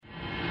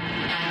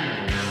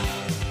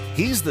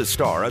He's the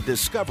star of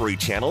Discovery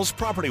Channel's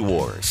Property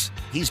Wars.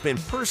 He's been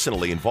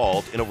personally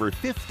involved in over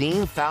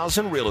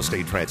 15,000 real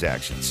estate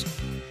transactions.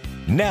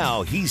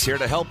 Now he's here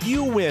to help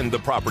you win the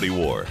property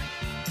war.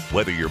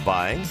 Whether you're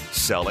buying,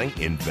 selling,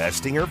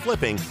 investing, or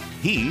flipping,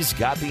 he's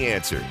got the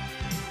answer.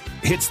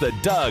 It's the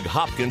Doug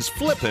Hopkins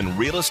Flippin'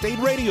 Real Estate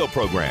Radio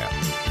Program.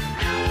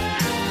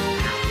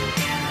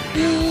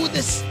 Ooh,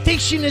 the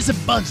station is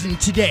a-buzzing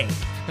today.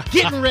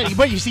 Getting ready.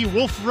 But you see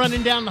Wolf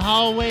running down the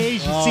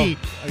hallways. You see...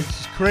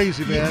 It's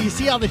crazy, man. You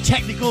see all the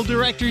technical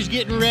directors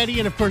getting ready.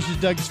 And, of course, it's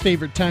Doug's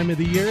favorite time of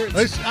the year.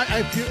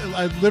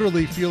 I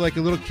literally feel like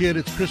a little kid.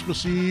 It's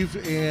Christmas Eve,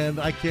 and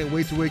I can't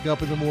wait to wake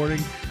up in the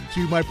morning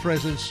to my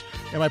presents.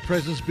 And my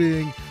presents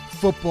being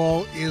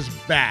football is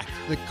back.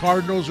 The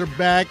Cardinals are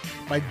back.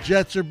 My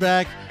Jets are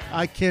back.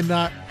 I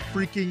cannot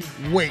freaking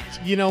wait.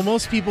 You know,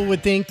 most people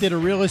would think that a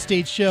real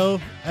estate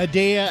show, a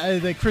day,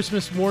 the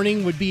Christmas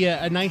morning, would be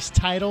a nice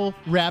title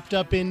wrapped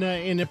up in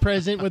a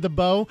present with a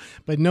bow.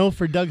 But no,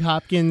 for Doug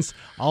Hopkins,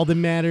 all that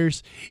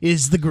matters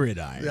is the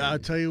gridiron. Yeah, I'll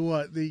tell you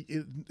what.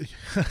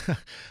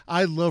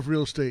 I love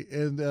real estate,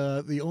 and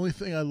the only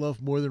thing I love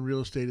more than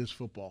real estate is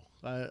football.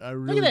 I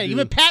really Look at that. do.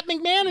 Even Pat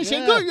McMahon is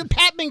saying, go, you're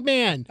Pat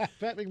McMahon.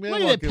 Pat McMahon.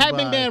 Look at that, Pat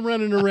McMahon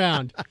running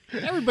around.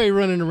 Everybody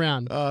running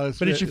around.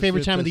 But it's your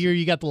favorite time of the year.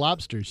 You got the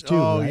lobsters, too,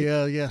 Oh, right?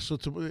 yeah. So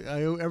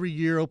every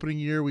year, opening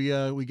year,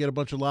 we get a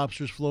bunch of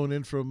lobsters flown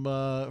in from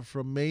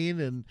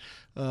Maine, and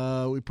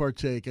we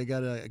partake. I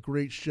got a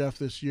great chef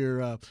this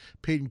year,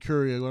 Peyton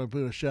Curry. I want to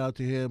put a shout out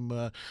to him.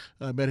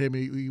 I met him.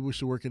 He used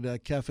to work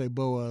at Cafe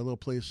Boa, a little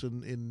place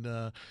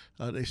in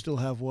they still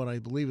have one, I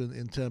believe,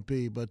 in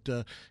Tempe.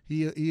 But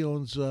he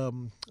owns a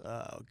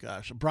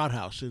Broad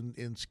House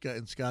in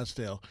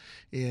Scottsdale,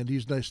 and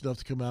he's nice enough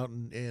to come out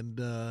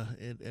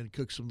and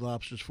cook some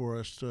lobsters for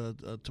us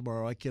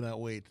tomorrow. I cannot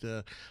wait.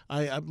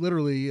 I'm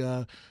literally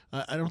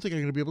I don't think I'm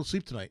going to be able to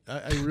sleep tonight.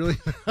 I really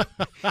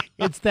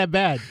It's that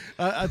bad.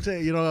 I'll tell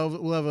you,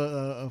 we'll have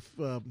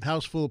a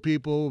house full of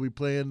people. We'll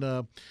be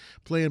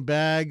playing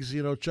bags,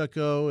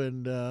 Chucko,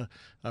 and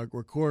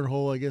or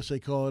cornhole, I guess they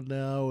call it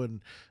now,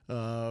 and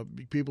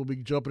people will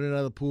be jumping in and out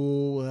of the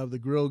pool. We'll have the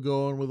grill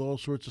going with all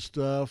sorts of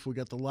stuff. We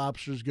got the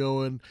lobsters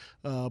going.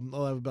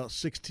 I'll have about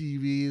 6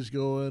 TVs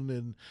going,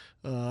 and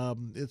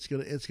it's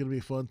gonna be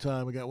a fun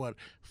time. I got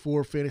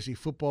 4 fantasy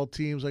football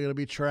teams I'm gonna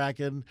be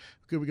tracking.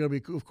 We're gonna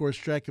be, of course,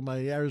 tracking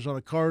my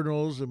Arizona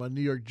Cardinals and my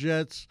New York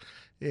Jets.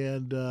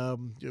 And we're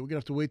going to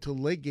have to wait till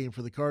the late game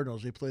for the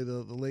Cardinals. They play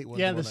the late one.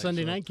 Yeah, the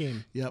Sunday night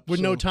game. Yep. With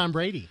no Tom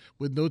Brady.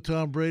 With no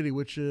Tom Brady,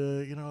 which I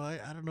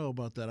don't know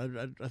about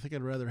that. I think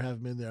I'd rather have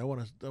him in there. I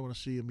want to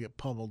see him get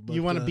pummeled. But,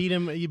 you want to beat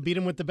him? You beat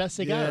him with the best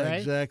they got, right?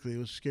 Exactly.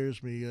 It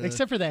scares me.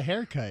 Except for that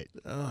haircut.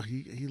 Oh,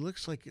 he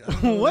looks like.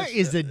 What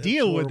is the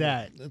deal with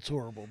that? It's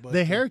horrible. But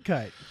the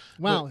haircut.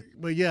 Wow.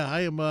 But yeah,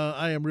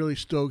 I am really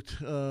stoked.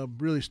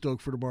 Really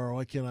stoked for tomorrow.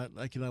 I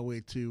cannot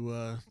wait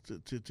to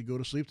go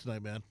to sleep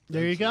tonight, man.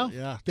 There you go.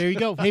 Yeah. There you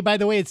go. Hey, by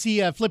the way, it's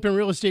the Flippin'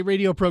 Real Estate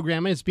Radio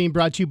program. It's being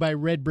brought to you by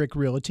Red Brick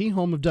Realty,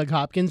 home of Doug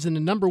Hopkins, and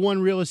the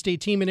 #1 real estate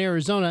team in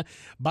Arizona.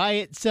 Buy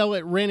it, sell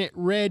it, rent it,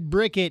 Red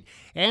Brick it,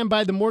 and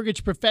by the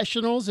mortgage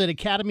professionals at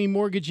Academy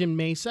Mortgage in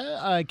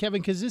Mesa.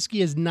 Kevin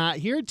Kaziski is not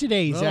here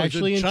today. He's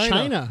actually in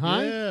China,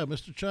 huh? Yeah,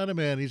 Mr.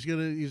 Chinaman. He's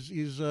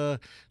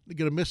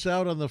gonna miss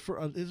out on this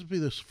will be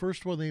the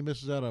first one that he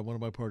misses out on one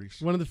of my parties.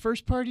 One of the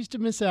first parties to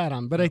miss out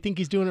on, but I think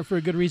he's doing it for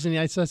a good reason.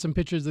 I saw some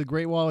pictures of the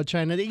Great Wall of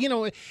China.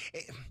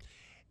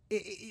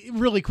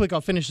 Really quick,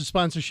 I'll finish the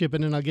sponsorship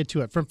and then I'll get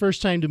to it. From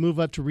first time to move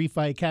up to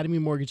refi, Academy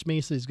Mortgage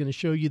Mesa is going to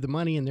show you the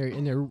money, and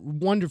they're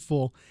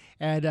wonderful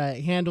at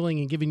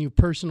handling and giving you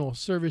personal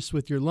service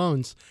with your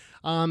loans.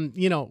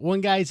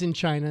 One guy's in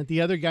China,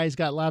 the other guy's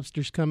got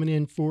lobsters coming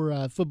in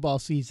for football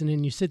season,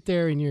 and you sit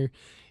there and you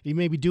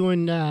may be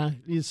doing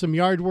some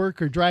yard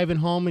work or driving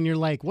home, and you're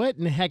like, what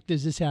in the heck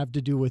does this have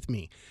to do with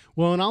me?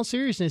 Well, in all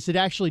seriousness, it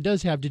actually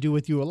does have to do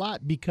with you a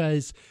lot,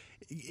 because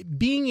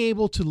being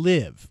able to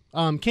live.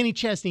 Kenny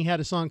Chesney had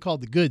a song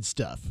called The Good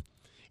Stuff,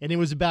 and it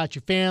was about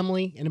your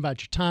family and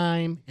about your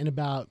time and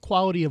about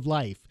quality of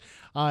life.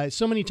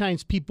 So many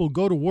times people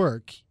go to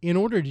work in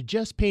order to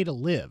just pay to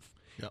live.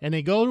 Yep. And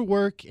they go to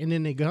work, and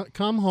then they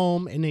come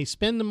home, and they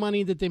spend the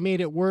money that they made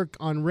at work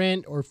on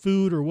rent or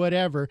food or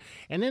whatever,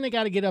 and then they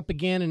got to get up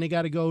again, and they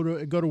got to go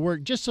to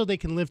work just so they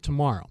can live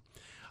tomorrow.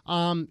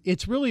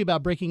 It's really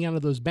about breaking out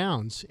of those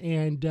bounds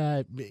and,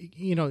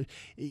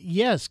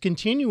 yes,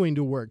 continuing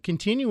to work,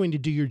 continuing to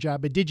do your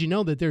job. But did you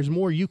know that there's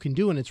more you can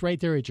do, and it's right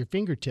there at your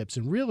fingertips?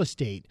 And real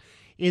estate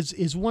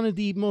is one of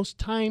the most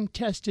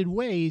time-tested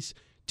ways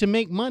to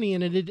make money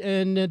and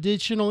an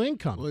additional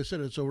income. Well, I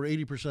said it's over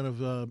 80%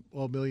 of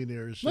all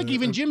millionaires. Look,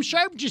 even Jim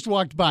Sharp just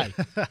walked by.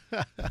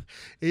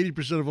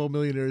 80% of all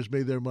millionaires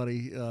made their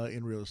money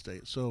in real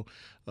estate. So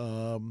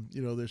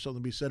There's something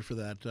to be said for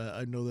that.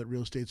 I know that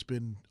real estate's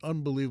been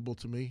unbelievable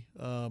to me,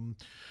 me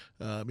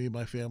and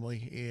my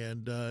family,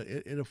 and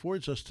it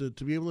affords us to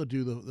be able to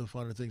do the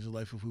finer things in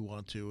life if we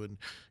want to, and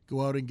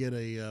go out and get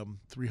a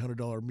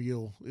 $300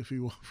 meal if we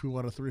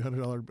want a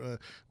 $300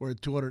 or a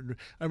 $200.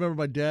 I remember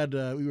my dad.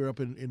 We were up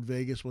in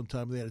Vegas one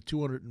time. They had a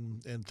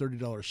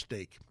 $230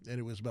 steak, and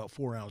it was about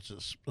 4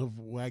 ounces of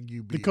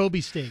Wagyu beef. The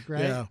Kobe steak,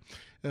 right? Yeah.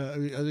 I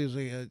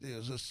think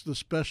it was the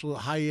special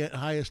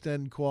highest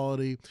end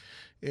quality,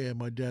 and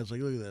my dad's like,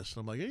 "Look at this."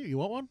 And I'm like, "Hey, you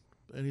want one?"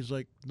 And he's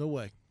like, "No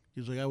way."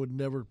 He's like, "I would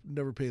never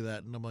pay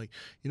that." And I'm like,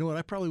 "You know what?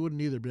 I probably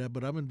wouldn't either, Dad.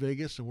 But I'm in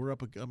Vegas, and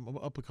I'm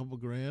up a couple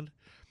grand.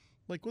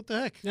 Like, what the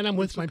heck?" And I'm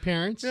with my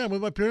parents. Yeah, I'm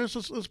with my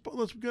parents. Let's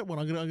get one.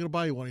 I'm gonna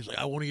buy you one. He's like,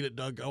 "I won't eat it,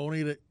 Doug. I won't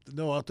eat it.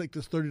 No, I'll take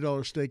this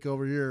 $30 steak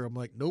over here." I'm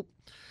like, "Nope."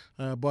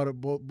 I bought it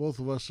both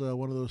of us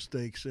one of those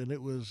steaks, and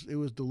it was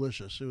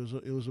delicious. It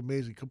was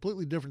amazing.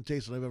 Completely different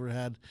taste than I've ever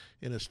had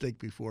in a steak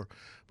before.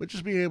 But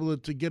just being able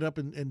to get up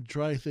and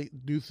try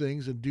new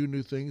things and do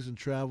new things and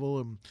travel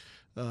and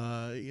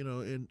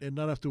and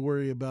not have to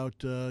worry about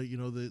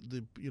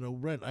the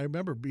rent. I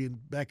remember being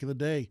back in the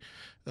day,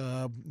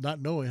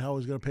 not knowing how I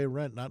was going to pay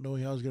rent, not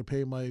knowing how I was going to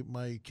pay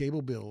my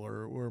cable bill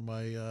or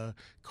my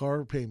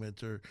car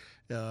payment or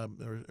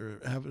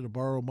having to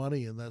borrow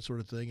money and that sort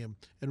of thing.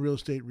 And real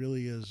estate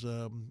really is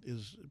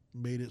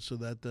made it so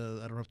that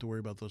I don't have to worry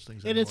about those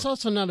things anymore. And it's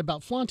also not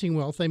about flaunting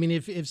wealth. I mean,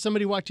 if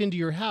somebody walked into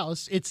your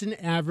house, it's an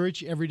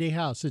average everyday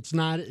house. It's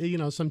not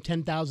some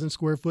 10,000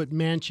 square foot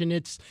mansion.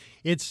 It's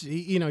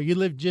you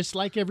live just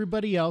like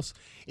everybody else.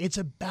 It's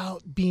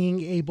about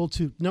being able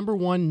to, number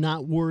one,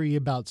 not worry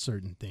about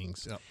certain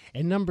things. Yep.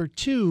 And number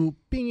two,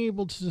 being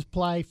able to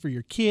supply for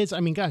your kids.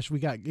 I mean, gosh, we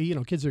got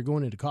kids that are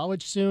going into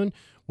college soon.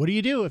 What do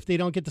you do if they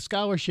don't get the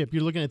scholarship?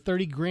 You're looking at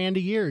 $30,000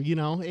 a year,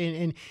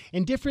 and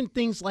different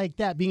things like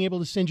that. Being able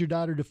to send your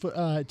daughter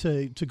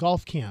to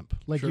golf camp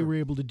like Sure. you were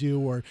able to do,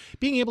 or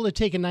being able to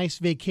take a nice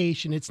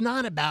vacation. It's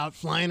not about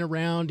flying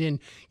around in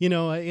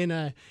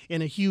a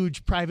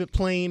huge private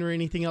plane or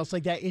anything else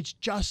like that. It's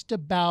just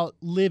about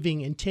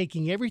living and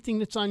taking everything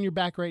that's on your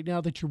back right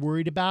now that you're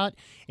worried about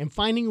and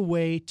finding a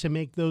way to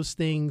make those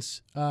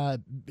things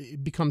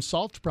become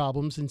solved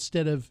problems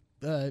instead of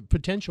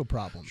potential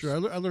problems. Sure.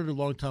 I learned a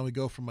long time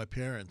ago from my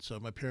parents.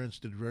 My parents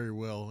did very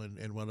well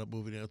and wound up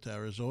moving out to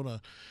Arizona.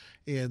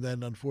 And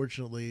then,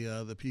 unfortunately,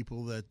 the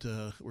people that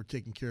were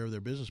taking care of their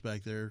business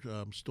back there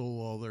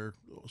stole all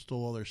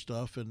their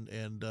stuff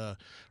and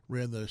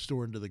ran the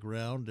store into the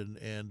ground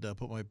and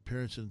put my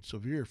parents in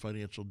severe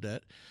financial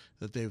debt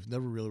that they've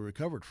never really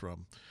recovered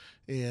from.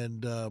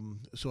 And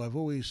so I've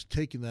always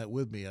taken that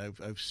with me.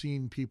 I've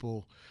seen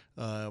people,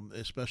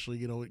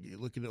 especially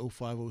looking at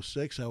 05,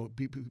 06, how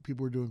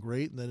people were doing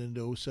great, and then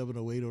into 07,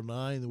 08,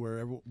 09,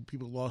 where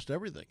people lost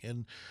everything.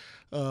 And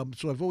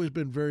so I've always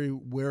been very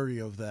wary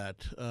of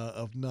that,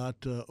 of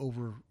not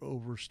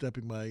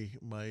overstepping my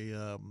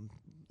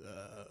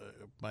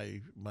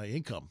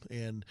income,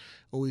 and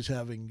always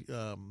having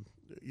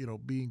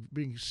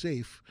being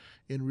safe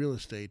in real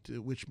estate,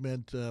 which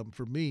meant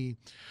for me,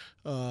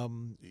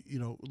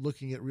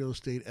 looking at real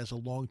estate as a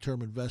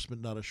long-term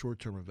investment, not a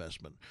short-term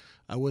investment.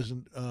 I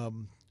wasn't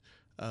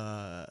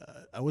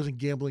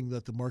gambling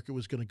that the market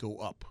was going to go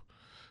up.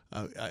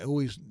 I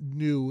always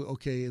knew,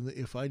 okay,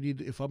 if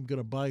I'm going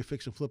to buy,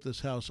 fix, and flip this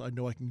house, I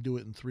know I can do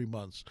it in 3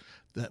 months.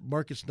 That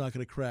market's not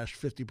going to crash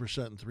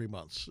 50% in 3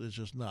 months. It's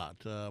just not.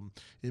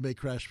 It may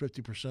crash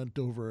 50%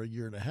 over a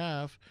year and a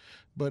half,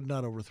 but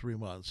not over 3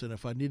 months. And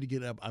if I need to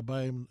get up, I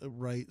buy them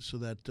right so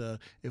that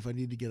if I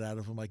need to get out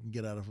of them, I can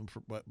get out of them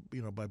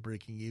by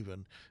breaking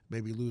even,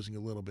 maybe losing a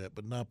little bit,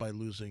 but not by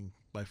losing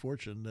my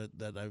fortune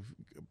that I've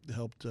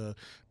helped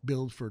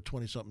build for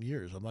 20-something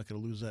years. I'm not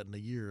going to lose that in a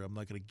year. I'm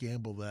not going to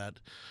gamble that,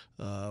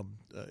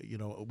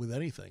 with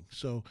anything.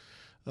 So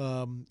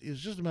it's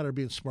just a matter of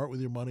being smart with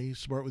your money,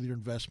 smart with your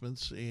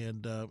investments,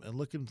 and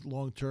looking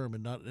long term,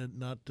 and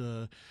not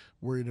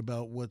worrying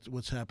about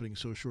what's happening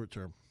so short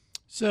term.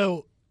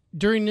 So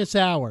during this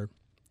hour,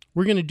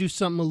 we're going to do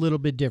something a little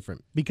bit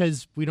different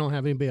because we don't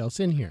have anybody else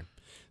in here.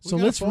 So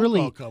let's for the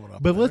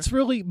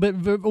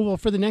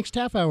next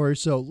half hour or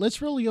so, let's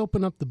really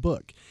open up the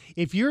book.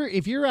 If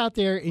you're out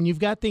there and you've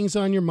got things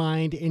on your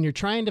mind and you're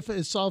trying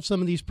to solve some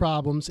of these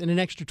problems, and an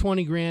extra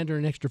 $20,000 or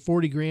an extra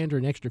 $40,000 or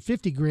an extra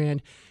 $50,000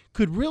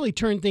 could really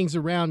turn things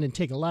around and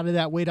take a lot of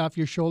that weight off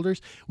your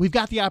shoulders, we've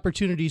got the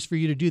opportunities for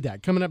you to do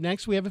that. Coming up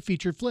next, we have a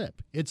featured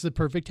flip. It's the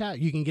perfect house.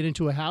 You can get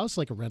into a house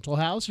like a rental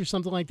house or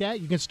something like that.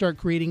 You can start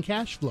creating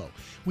cash flow.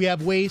 We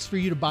have ways for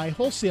you to buy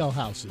wholesale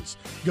houses.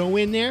 Go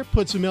in there,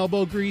 put some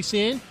elbow grease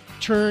in,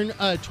 turn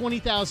a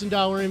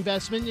 $20,000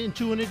 investment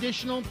into an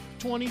additional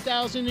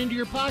 $20,000 into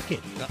your pocket.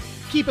 Yeah.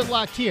 Keep it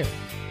locked here.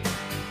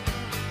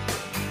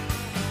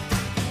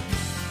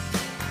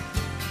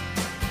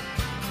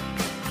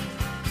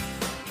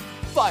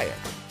 Buy it,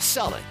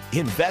 sell it,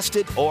 invest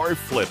it, or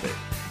flip it.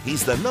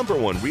 He's the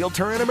 #1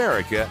 realtor in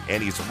America,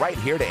 and he's right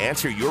here to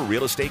answer your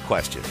real estate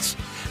questions.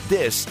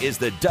 This is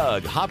the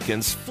Doug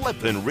Hopkins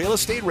Flippin' Real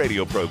Estate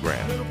Radio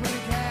Program.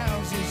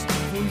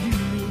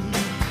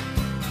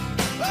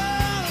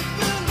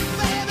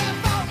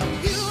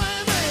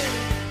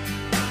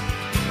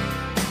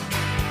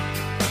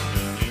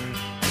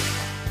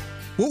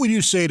 What would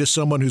you say to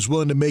someone who's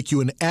willing to make you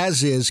an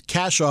as-is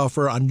cash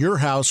offer on your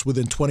house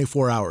within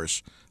 24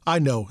 hours? I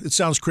know, it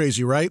sounds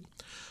crazy, right?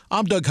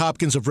 I'm Doug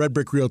Hopkins of Red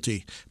Brick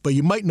Realty, but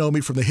you might know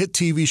me from the hit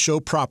TV show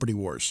Property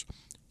Wars.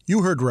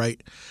 You heard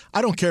right.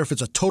 I don't care if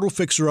it's a total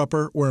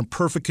fixer-upper or in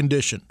perfect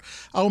condition.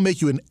 I will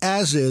make you an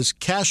as-is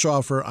cash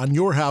offer on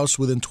your house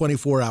within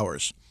 24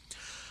 hours.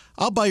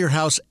 I'll buy your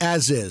house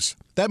as is.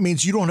 That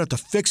means you don't have to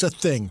fix a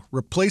thing,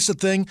 replace a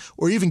thing,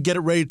 or even get it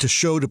ready to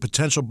show to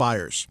potential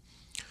buyers.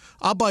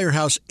 I'll buy your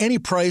house any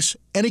price,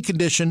 any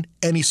condition,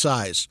 any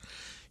size.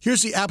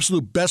 Here's the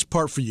absolute best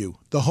part for you,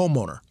 the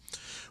homeowner.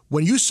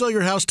 When you sell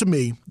your house to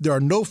me, there are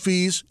no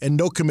fees and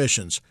no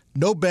commissions,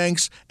 no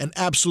banks, and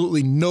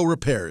absolutely no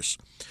repairs.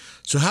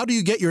 So how do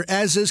you get your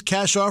as-is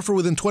cash offer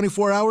within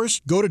 24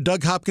 hours? Go to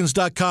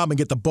DougHopkins.com and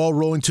get the ball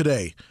rolling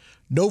today.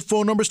 No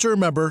phone numbers to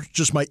remember,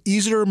 just my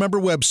easy-to-remember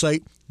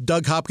website,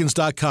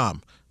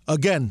 DougHopkins.com.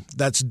 Again,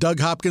 that's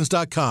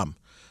DougHopkins.com.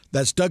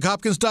 That's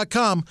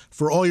DougHopkins.com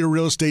for all your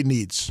real estate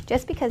needs.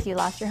 Just because you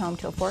lost your home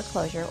to a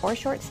foreclosure or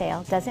short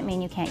sale doesn't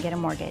mean you can't get a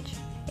mortgage.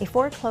 A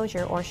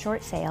foreclosure or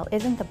short sale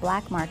isn't the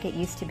black market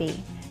used to be.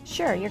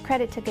 Sure, your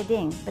credit took a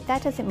ding, but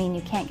that doesn't mean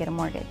you can't get a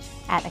mortgage.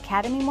 At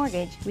Academy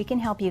Mortgage, we can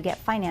help you get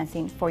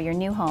financing for your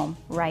new home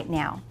right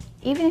now.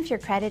 Even if your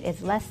credit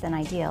is less than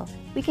ideal,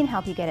 we can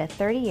help you get a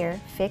 30-year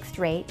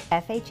fixed-rate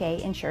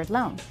FHA insured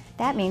loan.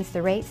 That means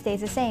the rate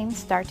stays the same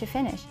start to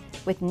finish,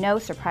 with no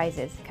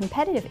surprises,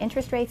 competitive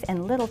interest rates,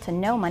 and little to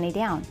no money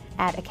down.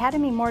 At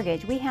Academy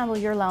Mortgage, we handle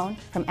your loan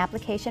from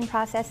application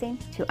processing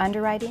to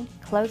underwriting,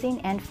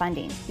 closing, and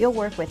funding. You'll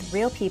work with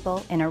real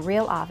people in a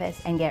real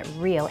office and get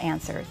real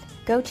answers.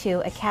 Go to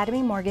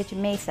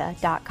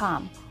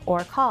academymortgagemesa.com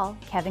or call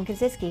Kevin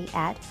Kaziski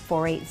at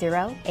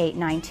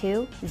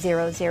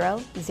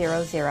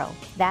 480-892-0000.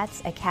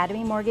 That's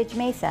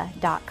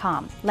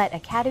academymortgagemesa.com. Let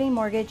Academy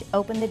Mortgage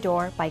open the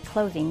door by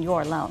closing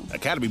your loan.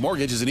 Academy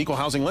Mortgage is an equal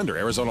housing lender.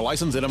 Arizona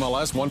license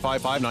NMLS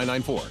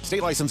 155994.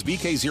 State license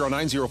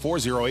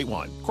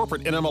BK0904081.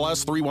 Corporate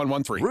NMLS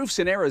 3113. Roofs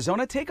in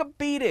Arizona take a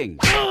beating.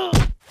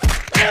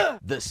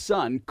 The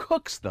sun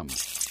cooks them.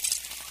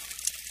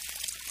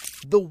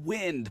 The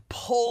wind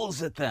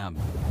pulls at them.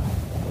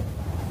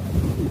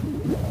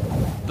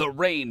 The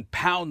rain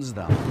pounds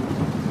them.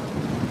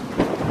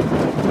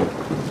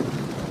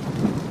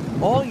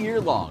 All year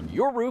long,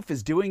 your roof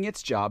is doing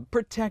its job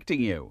protecting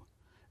you.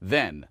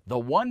 Then, the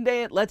one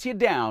day it lets you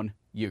down,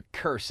 you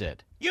curse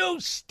it.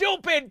 You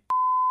stupid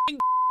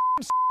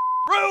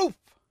roof!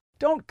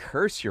 Don't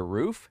curse your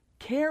roof,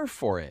 care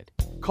for it.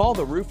 Call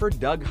the roofer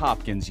Doug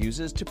Hopkins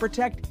uses to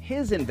protect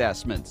his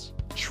investments.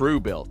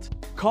 TrueBuilt.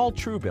 Call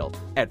TrueBuilt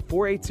at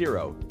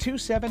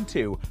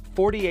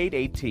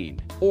 480-272-4818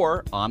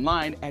 or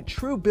online at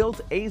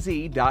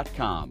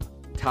TrueBuiltAZ.com.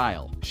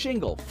 Tile,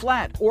 shingle,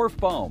 flat, or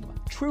foam,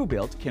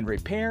 TrueBuilt can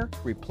repair,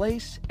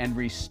 replace, and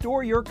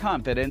restore your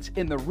confidence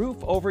in the roof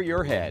over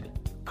your head.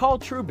 Call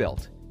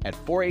TrueBuilt at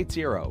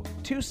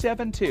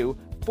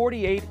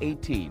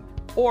 480-272-4818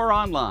 or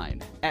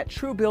online at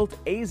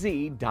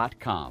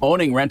TrueBuiltAZ.com.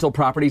 Owning rental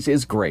properties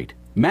is great.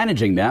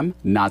 Managing them,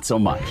 not so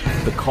much.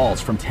 The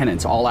calls from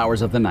tenants all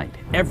hours of the night,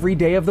 every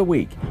day of the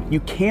week. You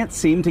can't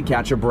seem to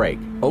catch a break.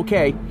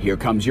 Okay, here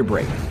comes your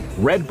break.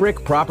 Red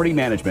Brick Property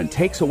Management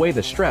takes away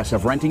the stress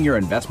of renting your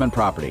investment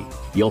property.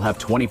 You'll have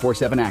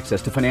 24/7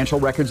 access to financial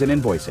records and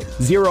invoicing,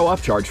 zero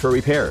upcharge for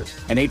repairs,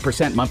 an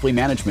 8% monthly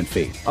management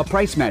fee, a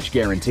price match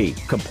guarantee,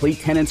 complete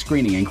tenant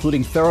screening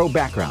including thorough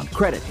background,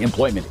 credit,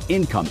 employment,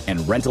 income,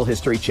 and rental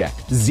history check,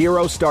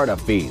 zero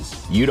startup fees.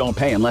 You don't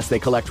pay unless they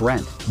collect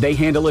rent. They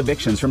handle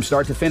evictions from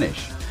start to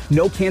finish.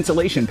 No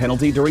cancellation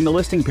penalty during the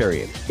listing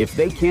period. If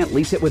they can't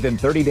lease it within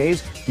 30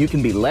 days, you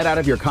can be let out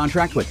of your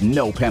contract with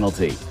no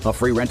penalty. A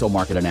free rental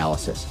market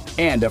analysis.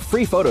 And a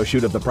free photo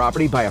shoot of the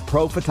property by a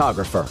pro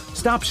photographer.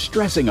 Stop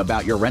stressing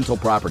about your rental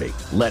property.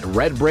 Let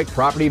Red Brick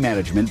Property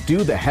Management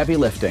do the heavy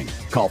lifting.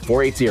 Call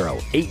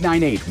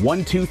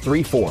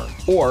 480-898-1234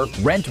 or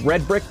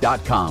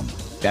rentredbrick.com.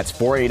 That's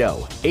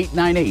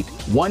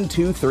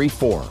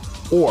 480-898-1234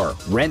 or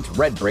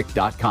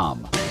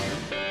rentredbrick.com.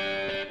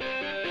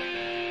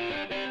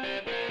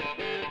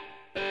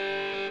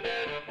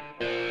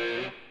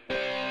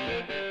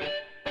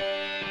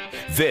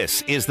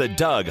 This is the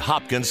Doug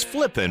Hopkins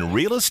Flippin'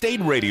 Real Estate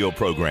Radio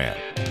Program.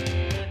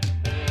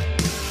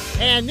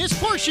 And this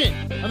portion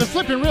of the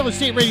Flippin' Real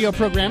Estate Radio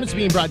Program is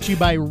being brought to you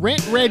by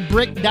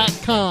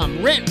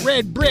RentRedBrick.com. Rent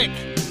Red Brick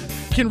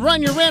can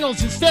run your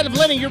rentals instead of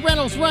letting your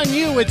rentals run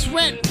you. It's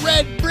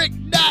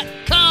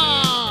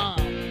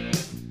RentRedBrick.com.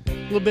 A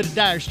little bit of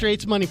Dire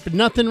Straits, Money for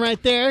Nothing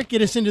right there.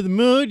 Get us into the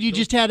mood. You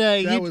just had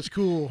a... That was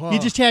cool, huh? You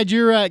just had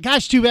your...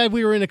 gosh, too bad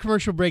we were in a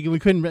commercial break and we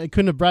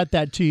couldn't have brought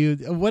that to you.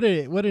 What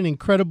an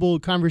incredible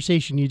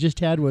conversation you just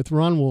had with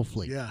Ron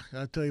Wolfley. Yeah,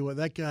 I'll tell you what,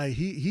 that guy,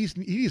 he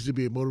needs to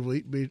be a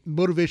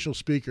motivational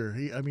speaker.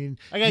 I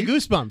got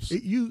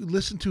goosebumps. You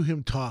listen to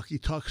him talk. He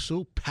talks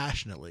so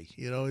passionately.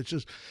 You know,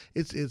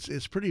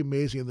 it's pretty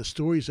amazing. And the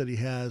stories that he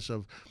has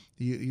of,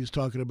 he was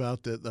talking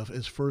about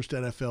his first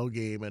NFL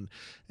game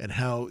and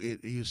how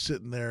he was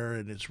sitting there,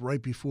 and it's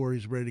right before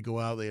he's ready to go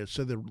out. They had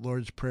said the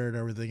Lord's Prayer and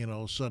everything, and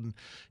all of a sudden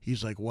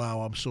he's like,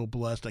 "Wow, I'm so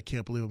blessed! I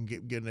can't believe I'm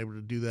getting able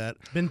to do that."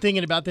 Been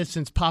thinking about this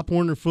since Pop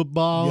Warner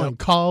football and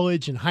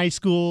college and high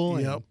school.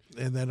 Yep.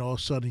 And then all of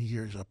a sudden he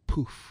hears a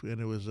poof, and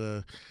it was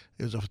a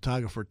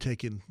photographer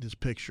taking this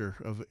picture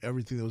of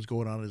everything that was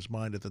going on in his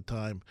mind at the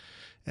time.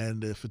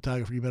 And the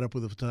photographer, you met up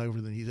with the photographer,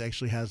 and he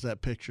actually has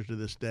that picture to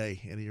this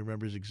day, and he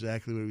remembers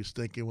exactly what he was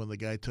thinking when the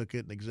guy took it,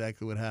 and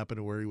exactly what happened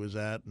and where he was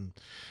at, and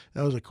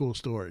that was a cool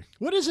story.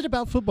 What is it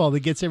about football that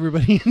gets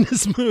everybody in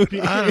this mood?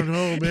 I don't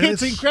know, man.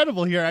 It's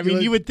incredible here. I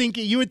mean, you would think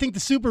the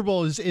Super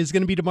Bowl is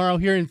going to be tomorrow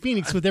here in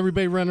Phoenix with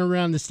everybody running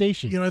around the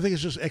station. I think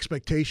it's just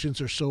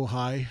expectations are so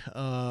high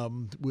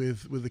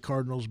with the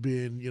Cardinals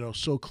being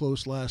so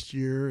close last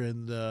year,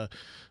 and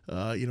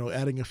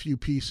adding a few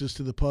pieces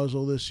to the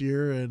puzzle this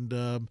year, and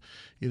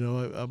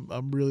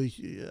I'm really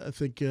I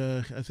think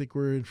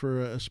we're in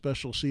for a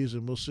special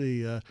season. We'll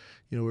see.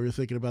 We were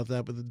thinking about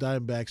that, but the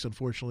Diamondbacks,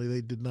 unfortunately,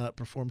 they did not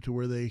perform to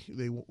where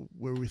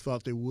where we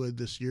thought they would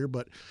this year.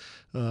 But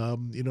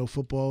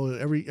football,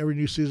 every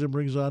new season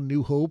brings on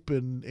new hope,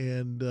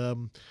 and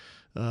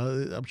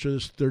I'm sure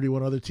there's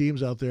 31 other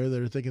teams out there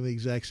that are thinking the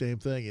exact same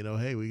thing.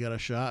 Hey, we got a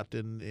shot,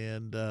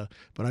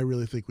 but I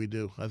really think we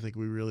do. I think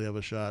we really have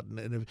a shot.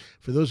 And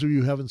for those of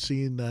you who haven't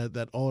seen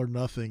that All or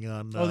Nothing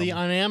on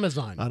on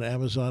Amazon. On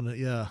Amazon,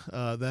 yeah,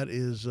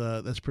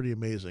 that's pretty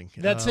amazing.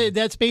 That's it.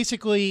 That's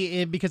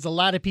basically it, because a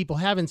lot of people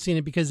haven't seen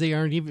it because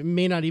they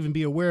may not even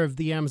be aware of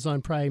the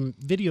Amazon Prime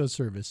Video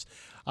service.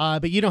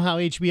 But you know how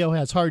HBO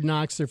has Hard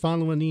Knocks. They're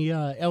following the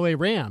L.A.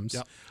 Rams.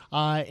 Yep.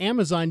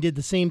 Amazon did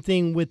the same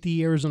thing with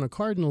the Arizona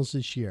Cardinals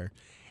this year.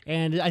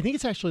 And I think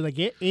it's actually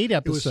like eight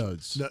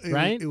episodes,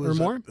 right? Or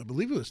more? I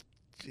believe it was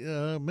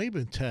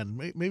maybe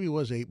 10. Maybe it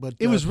was 8. But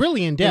it was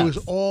really in depth.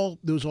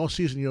 It was all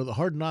season. The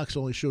Hard Knocks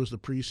only shows the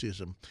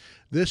preseason.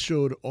 This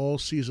showed all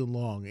season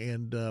long,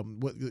 and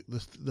what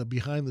the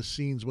behind the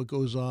scenes, what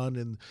goes on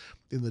in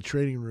the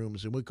training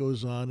rooms, and what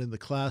goes on in the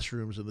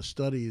classrooms and the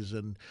studies.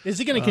 And is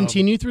it going to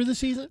continue through the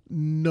season?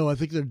 No, I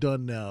think they're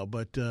done now.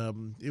 But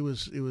it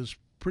was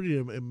pretty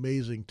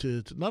amazing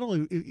to not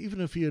only,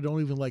 even if you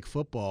don't even like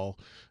football,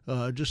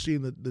 just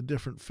seeing the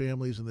different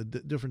families and the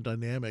different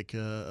dynamic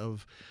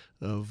of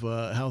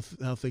how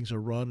things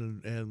are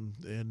run,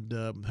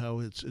 and how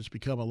it's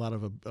become a lot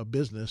of a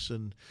business,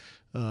 and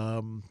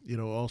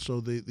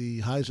also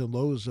the highs and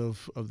lows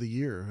of the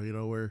year,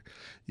 where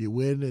you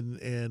win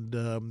and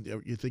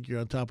you think you're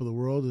on top of the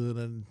world,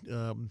 and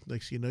then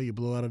next thing you know, you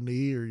blow out a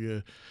knee, or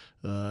you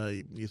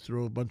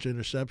throw a bunch of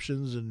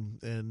interceptions,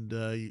 and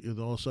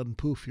all of a sudden,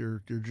 poof,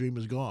 your dream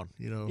is gone.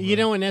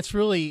 And that's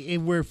really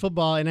where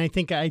football, and I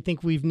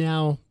think we've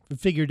now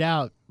figured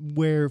out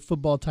where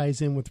football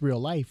ties in with real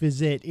life, is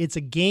that it's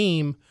a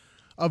game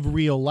of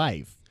real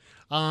life.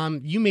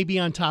 You may be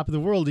on top of the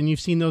world, and you've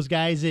seen those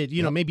guys that,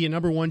 maybe a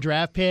number 1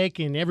 draft pick,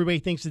 and everybody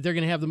thinks that they're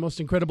going to have the most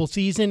incredible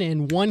season,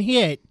 and one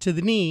hit to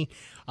the knee,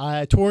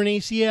 tore an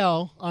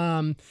ACL,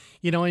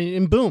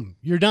 and boom,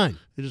 you're done.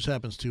 It just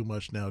happens too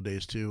much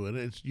nowadays, too, and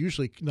it's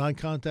usually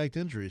non-contact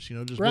injuries,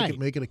 just right.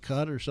 making a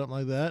cut or something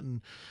like that,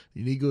 and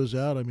your knee goes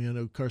out. I mean, I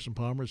know Carson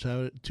Palmer's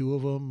had 2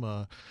 of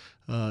them.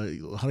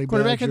 Honey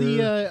quarterback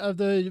Badger. of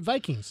the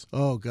Vikings.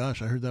 Oh gosh,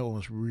 I heard that one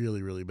was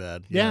really, really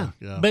bad. Yeah.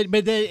 But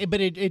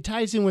it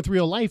ties in with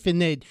real life in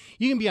that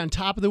you can be on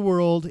top of the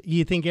world.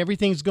 You think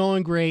everything's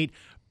going great.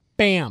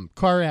 Bam,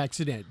 car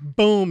accident.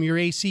 Boom, your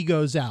AC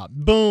goes out.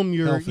 Boom,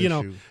 your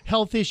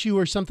health issue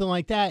or something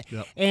like that.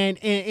 Yep. And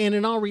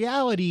in all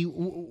reality,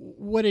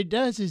 what it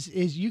does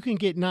is you can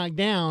get knocked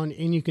down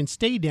and you can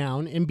stay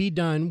down and be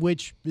done,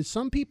 which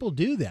some people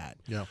do that.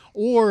 Yeah.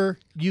 Or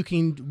you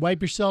can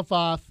wipe yourself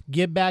off,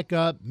 get back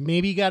up.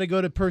 Maybe you got to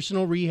go to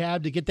personal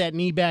rehab to get that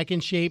knee back in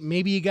shape.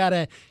 Maybe you got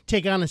to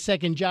take on a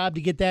second job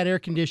to get that air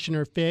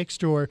conditioner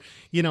fixed, or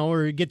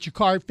get your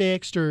car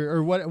fixed,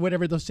 or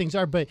whatever those things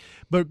are. But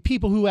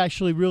people who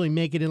actually really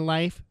make it in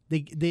life,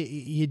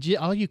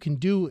 all you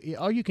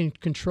can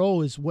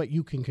control is what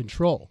you can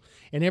control,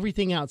 and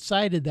everything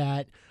outside of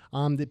that,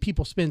 that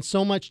people spend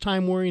so much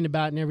time worrying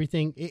about and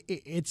everything,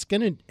 it's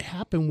going to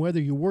happen whether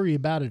you worry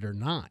about it or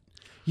not.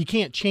 You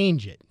can't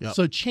change it. Yep.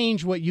 So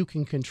change what you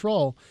can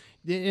control.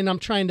 And I'm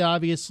trying to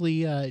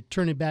obviously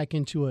turn it back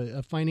into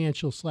a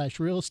financial /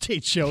 real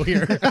estate show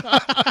here.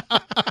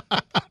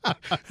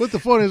 What the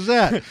fun is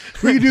that?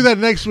 We can do that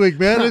next week,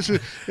 man. This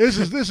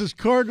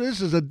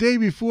is a day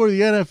before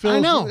the NFL. I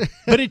know,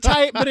 but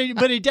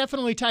it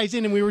definitely ties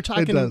in. And we were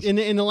talking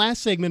in the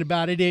last segment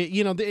about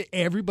it.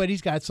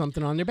 Everybody's got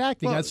something on their back.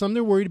 They got something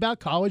they're worried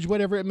about, college,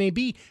 whatever it may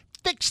be.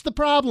 Fix the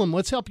problem.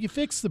 Let's help you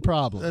fix the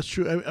problem. That's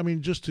true. I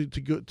mean, just to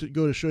go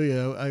to show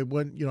you, I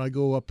went. I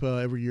go up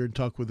every year and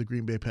talk with the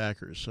Green Bay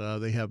Packers.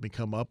 They have me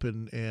come up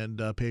and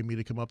pay me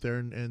to come up there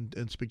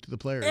and speak to the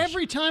players.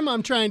 Every time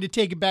I'm trying to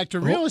take it back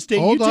to real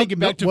estate, you take it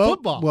back to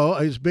football. Well,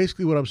 it's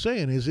basically what I'm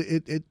saying is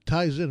it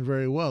ties in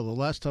very well. The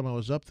last time I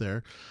was up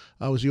there,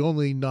 I was the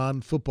only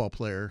non-football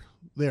player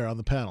there on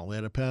the panel. They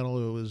had a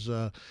panel. It was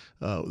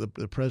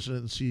the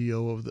president and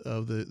CEO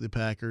of the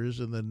Packers,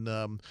 and then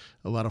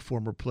a lot of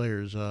former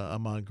players.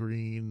 Ahman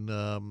Green.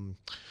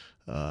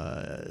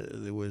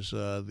 There was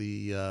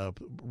the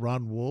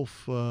Ron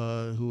Wolf,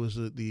 who was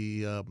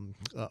the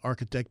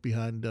architect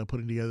behind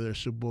putting together their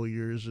Super Bowl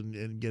years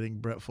and getting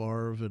Brett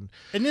Favre.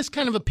 And this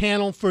kind of a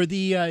panel for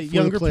the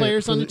younger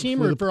players on the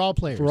team, or for all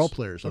players? For all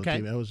players on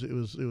okay. the team.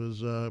 It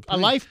was a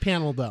life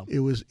panel, though. It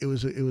was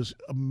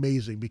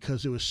amazing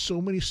because there was so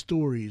many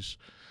stories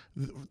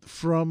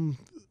from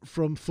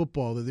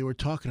football that they were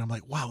talking. I'm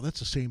like, wow, that's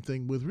the same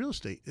thing with real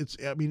estate. It's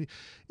a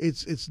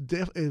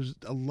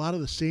lot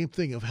of the same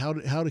thing of how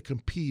to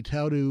compete,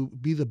 how to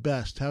be the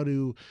best, how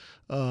to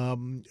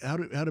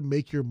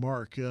make your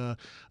mark.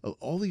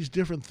 All these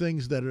different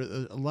things that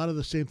are a lot of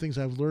the same things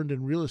I've learned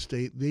in real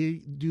estate.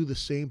 They do the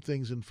same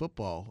things in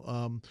football.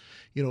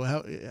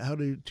 How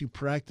to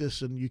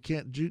practice, and you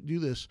can't do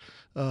this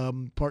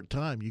part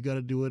time. You got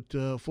to do it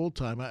full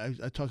time.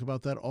 I talk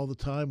about that all the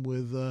time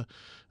with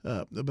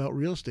about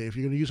real estate. If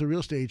you're going to use a real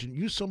estate agent,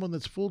 use someone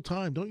that's full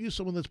time. Don't use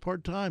someone that's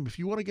part time. If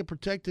you want to get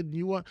protected and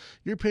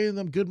you're paying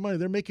them good money,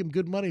 they're making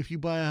good money. If you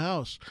buy a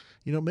house,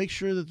 make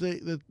sure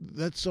that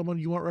that's someone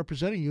you want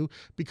representing you,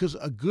 because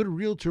a good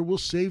realtor will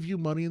save you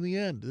money in the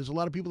end. There's a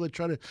lot of people that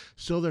try to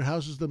sell their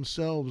houses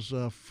themselves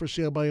for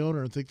sale by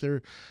owner and think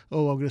I'm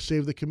going to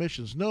save the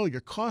commissions. No,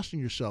 you're costing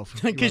yourself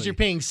because you're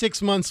paying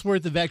 6 months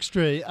worth of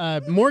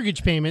extra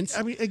mortgage payments.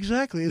 I mean,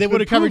 exactly. They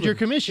would have covered your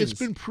commissions. It's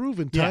been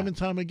proven time and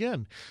time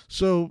again.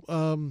 So,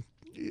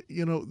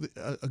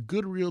 a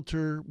good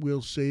realtor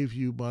will save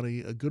you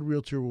money. A good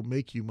realtor will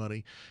make you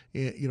money,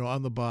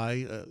 on the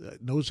buy,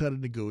 knows how to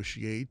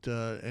negotiate,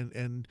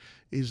 and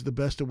is the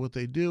best at what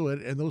they do.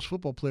 And those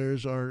football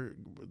players are,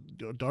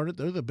 darn it,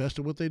 they're the best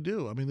at what they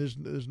do. I mean,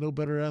 there's no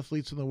better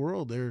athletes in the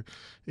world. They're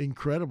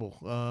incredible.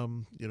 How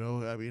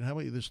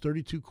many? There's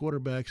 32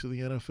 quarterbacks in the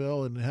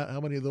NFL, and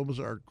how many of those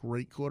are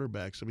great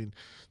quarterbacks? I mean,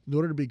 in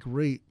order to be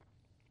great,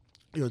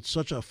 it's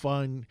such a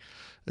finite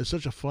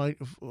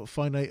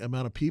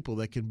amount of people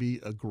that can be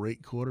a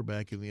great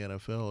quarterback in the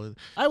NFL.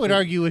 I would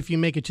argue if you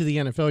make it to the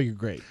NFL, you're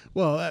great.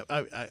 Well,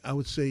 I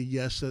would say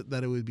yes,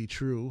 that it would be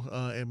true,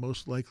 and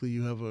most likely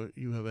you have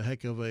a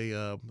heck of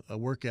a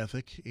work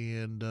ethic,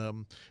 and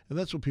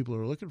that's what people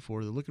are looking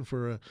for. They're looking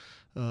for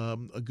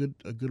a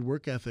good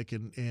work ethic,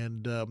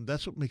 and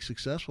that's what makes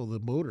successful. The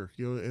motor,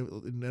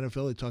 in the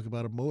NFL they talk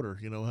about a motor.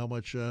 How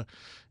much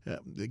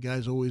the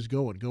guy's always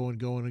going.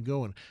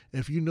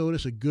 If you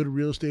notice a good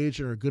real estate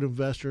agent or a good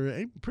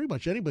investor, pretty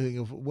much anybody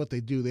of what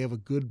they do, they have a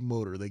good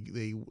motor.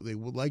 They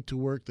would like to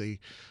work. They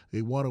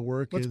want to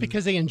work. Well, it's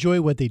because they enjoy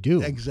what they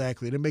do.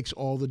 Exactly, and it makes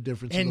all the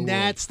difference. And in the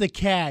that's world. the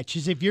catch: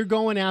 is if you're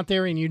going out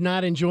there and you're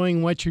not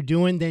enjoying what you're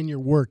doing, then you're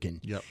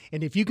working. Yep.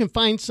 And if you can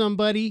find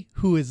somebody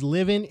who is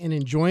living and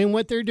enjoying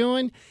what they're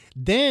doing,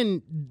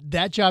 then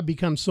that job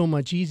becomes so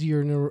much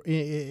easier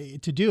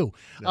to do.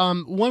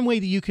 Yep. One way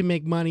that you can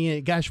make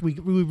money, gosh, we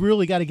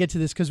really got to get to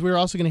this because we're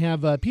also going to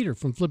have Peter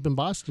from Flippin'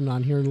 Boston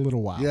on here in a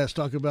little while. Yes,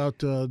 talk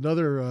about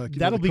another.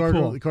 That'll be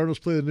cool. The Cardinals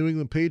play the New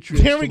England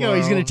Patriots. There we go.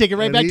 He's going to take it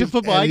right back to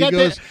football. I got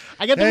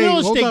the real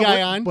estate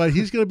guy on. But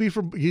he's going to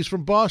be he's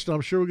from Boston. I'm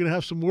sure we're going to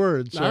have some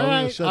words. So I'm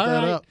going to set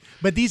that up.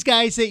 But these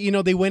guys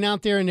that they went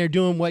out there and they're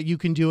doing what you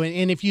can do.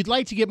 And if you'd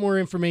like to get more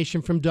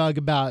information from Doug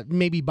about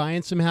maybe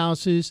buying some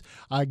houses,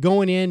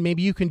 going in,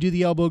 maybe you can do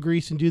the elbow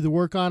grease and do the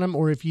work on them.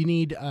 Or if you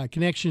need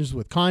connections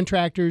with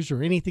contractors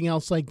or anything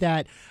else like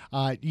that,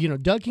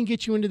 Doug can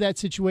get you into that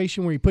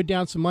situation where you put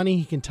down some money.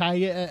 He can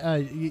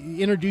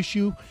introduce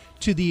you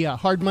to the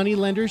hard money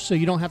lenders so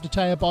you don't have to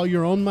tie up all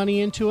your own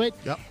money into it.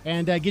 Yep.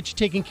 And get you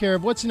taken care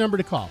of. What's the number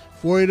to call?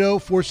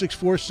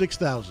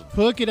 480-464-6000.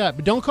 Hook it up.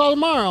 But don't call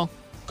tomorrow.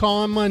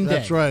 Call on Monday.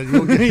 That's right.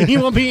 He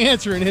won't be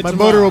answering it My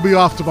tomorrow. motor will be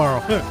off tomorrow.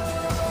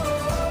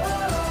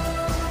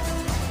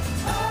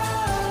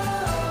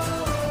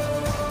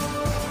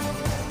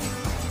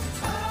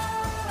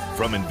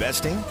 From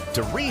investing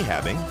to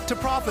rehabbing to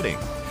profiting,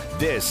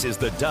 this is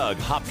the Doug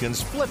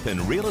Hopkins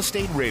Flippin' Real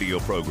Estate Radio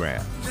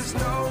Program. Just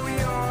know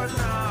you're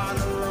not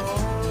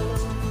alone,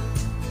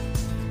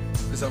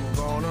 'cause I'm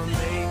gonna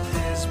make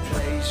this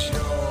place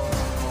your home.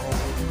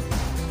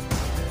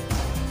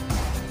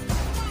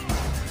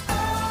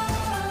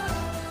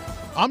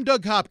 I'm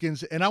Doug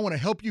Hopkins, and I want to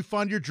help you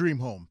find your dream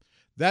home.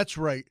 That's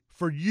right.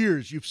 For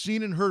years, you've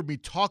seen and heard me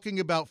talking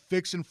about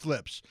fix and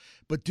flips.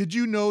 But did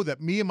you know that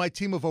me and my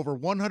team of over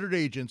 100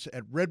 agents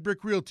at Red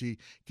Brick Realty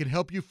can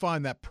help you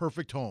find that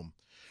perfect home?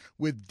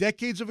 With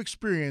decades of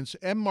experience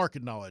and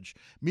market knowledge,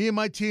 me and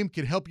my team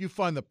can help you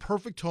find the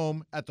perfect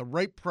home at the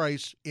right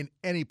price in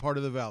any part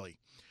of the valley.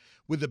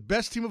 With the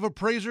best team of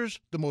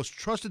appraisers, the most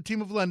trusted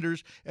team of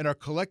lenders, and our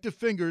collective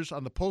fingers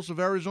on the pulse of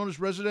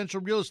Arizona's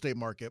residential real estate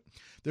market,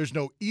 there's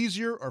no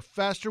easier or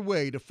faster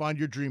way to find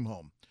your dream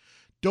home.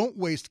 Don't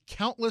waste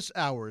countless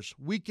hours,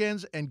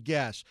 weekends, and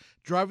gas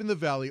driving the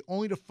valley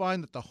only to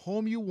find that the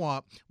home you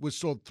want was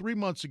sold 3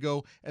 months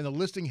ago and the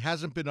listing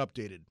hasn't been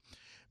updated.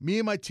 Me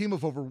and my team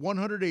of over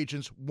 100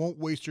 agents won't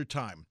waste your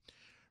time.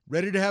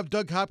 Ready to have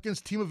Doug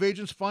Hopkins' team of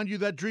agents find you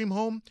that dream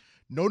home?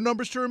 No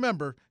numbers to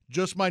remember,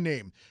 just my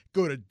name.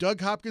 Go to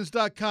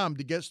DougHopkins.com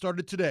to get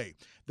started today.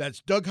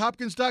 That's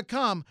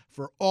DougHopkins.com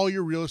for all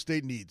your real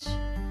estate needs.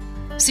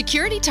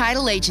 Security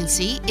Title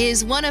Agency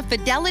is one of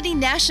Fidelity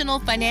National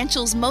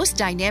Financial's most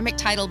dynamic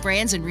title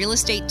brands and real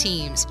estate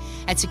teams.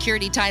 At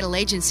Security Title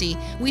Agency,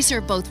 we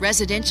serve both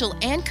residential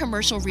and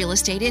commercial real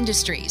estate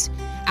industries.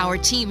 Our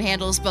team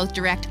handles both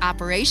direct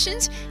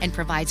operations and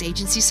provides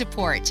agency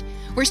support.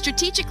 We're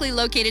strategically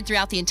located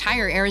throughout the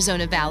entire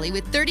Arizona Valley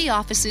with 30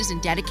 offices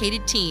and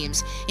dedicated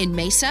teams in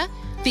Mesa,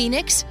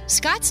 Phoenix,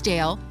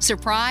 Scottsdale,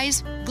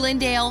 Surprise,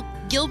 Glendale,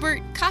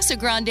 Gilbert, Casa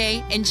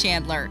Grande, and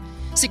Chandler.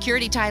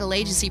 Security Title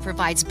Agency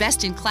provides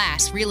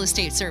best-in-class real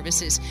estate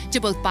services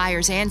to both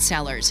buyers and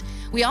sellers.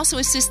 We also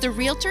assist the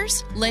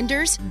realtors,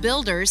 lenders,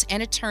 builders,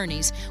 and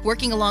attorneys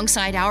working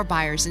alongside our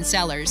buyers and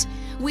sellers.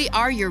 We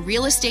are your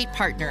real estate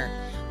partner.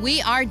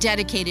 We are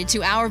dedicated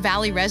to our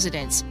Valley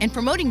residents and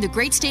promoting the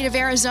great state of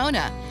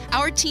Arizona.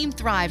 Our team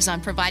thrives on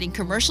providing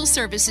commercial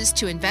services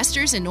to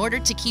investors in order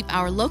to keep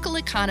our local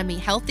economy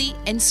healthy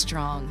and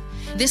strong.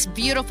 This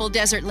beautiful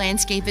desert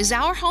landscape is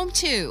our home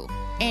too,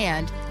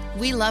 and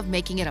we love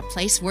making it a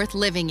place worth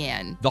living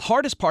in. The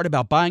hardest part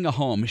about buying a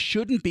home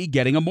shouldn't be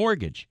getting a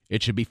mortgage.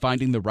 It should be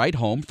finding the right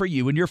home for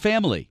you and your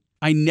family.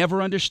 I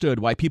never understood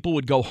why people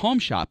would go home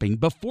shopping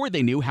before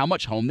they knew how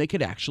much home they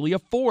could actually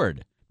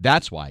afford.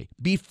 That's why,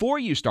 before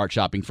you start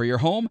shopping for your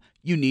home,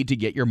 you need to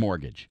get your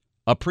mortgage.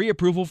 A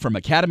pre-approval from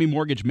Academy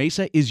Mortgage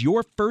Mesa is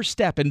your first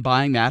step in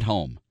buying that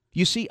home.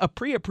 You see, a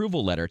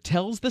pre-approval letter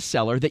tells the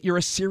seller that you're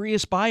a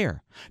serious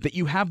buyer, that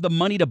you have the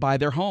money to buy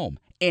their home,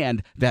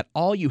 and that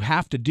all you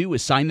have to do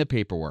is sign the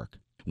paperwork.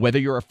 Whether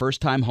you're a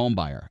first-time home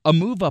buyer, a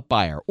move-up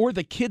buyer, or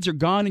the kids are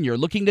gone and you're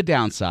looking to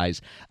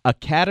downsize,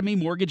 Academy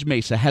Mortgage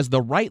Mesa has the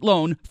right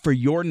loan for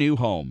your new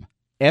home.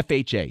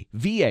 FHA,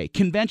 VA,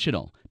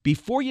 conventional.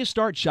 Before you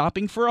start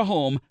shopping for a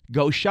home,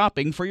 go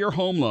shopping for your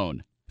home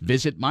loan.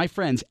 Visit my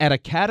friends at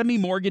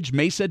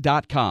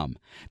academymortgagemesa.com.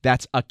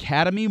 That's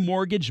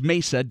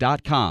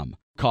academymortgagemesa.com.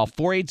 Call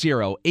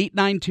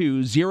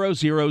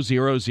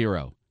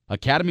 480-892-0000.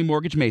 Academy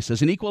Mortgage Mesa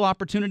is an equal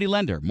opportunity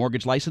lender.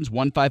 Mortgage license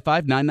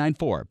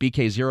 155994,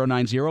 BK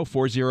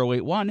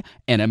 0904081,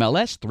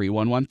 NMLS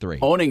 3113.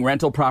 Owning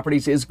rental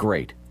properties is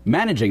great.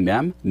 Managing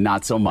them,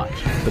 not so much.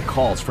 The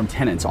calls from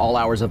tenants all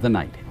hours of the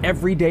night,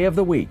 every day of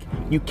the week.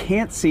 You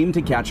can't seem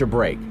to catch a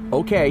break.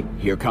 Okay,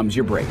 here comes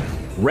your break.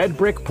 Red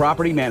Brick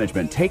Property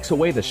Management takes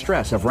away the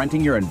stress of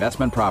renting your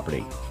investment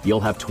property. You'll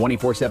have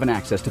 24/7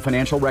 access to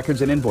financial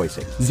records and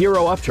invoicing,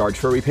 zero upcharge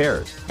for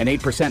repairs, an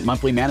 8%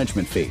 monthly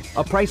management fee,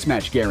 a price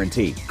match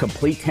guarantee,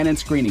 complete tenant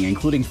screening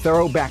including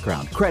thorough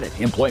background, credit,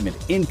 employment,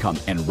 income,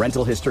 and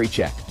rental history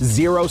check,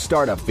 zero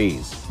startup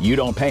fees. You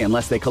don't pay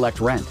unless they collect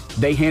rent.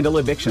 They handle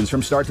evictions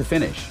from start to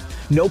finish.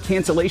 No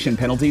cancellation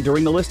penalty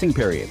during the listing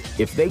period.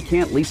 If they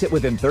can't lease it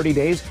within 30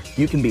 days,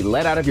 you can be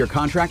let out of your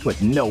contract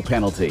with no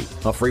penalty.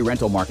 A free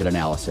rental market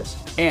analysis.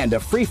 And a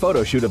free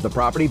photo shoot of the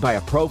property by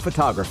a pro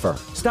photographer.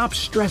 Stop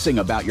stressing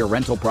about your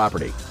rental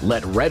property.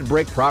 Let Red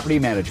Brick Property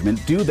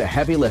Management do the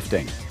heavy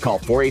lifting. Call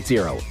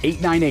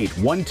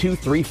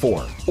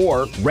 480-898-1234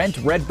 or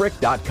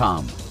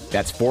rentredbrick.com.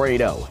 That's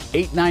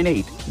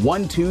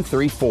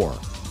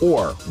 480-898-1234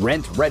 or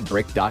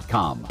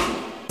rentredbrick.com.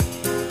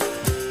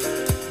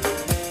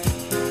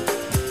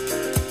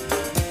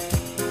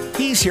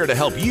 He's here to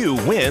help you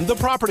win the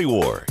property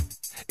war.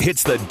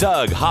 It's the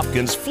Doug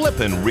Hopkins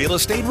Flippin' Real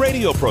Estate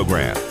Radio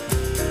program.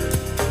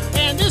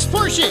 And this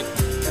portion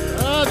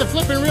of the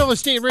Flippin' Real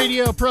Estate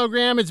Radio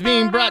program is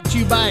being brought to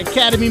you by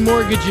Academy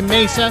Mortgage in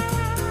Mesa.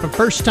 From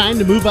first time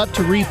to move up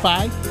to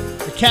refi,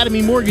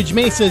 Academy Mortgage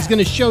Mesa is going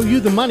to show you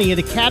the money at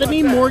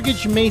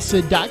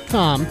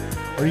academymortgagemesa.com.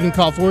 Or you can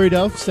call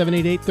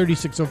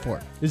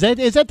 480-788-3604. Is that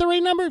the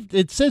right number?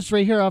 It says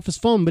right here off his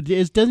phone, but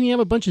doesn't he have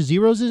a bunch of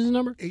zeros in his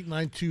number?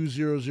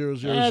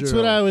 892-0000. That's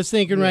what I was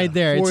thinking right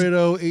there.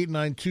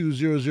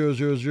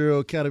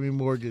 480-892-0000, Academy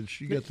Mortgage.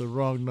 You got the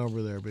wrong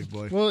number there, big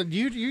boy. Well,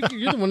 you're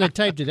the one that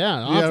typed it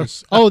out.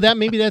 Office. Yeah. Oh,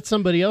 maybe that's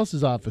somebody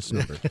else's office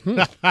number.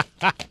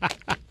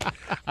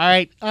 All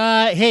right.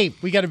 Hey,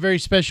 we got a very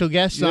special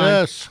guest on.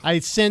 Yes. I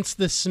sense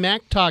the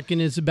smack talking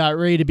is about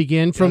ready to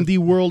begin from the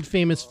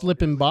world-famous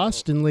Flippin'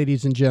 Boston,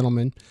 ladies and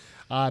gentlemen,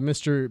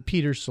 Mr.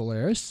 Peter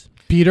Solaris.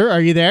 Peter, are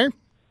you there?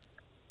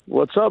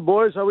 What's up,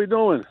 boys? How we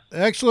doing?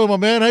 Excellent, my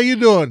man. How you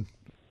doing?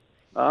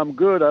 I'm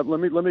good. Let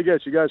me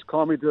guess. You guys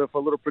call me for a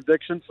little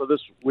prediction for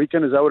this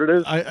weekend. Is that what it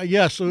is?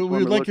 Yes. So we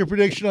would like your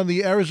prediction on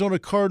the Arizona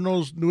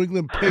Cardinals, New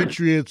England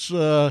Patriots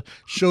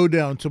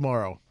showdown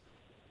tomorrow.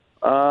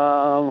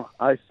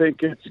 I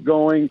think it's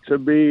going to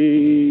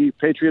be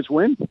Patriots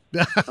win.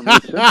 I mean,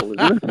 it's simple,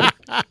 isn't it?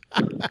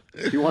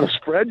 You want a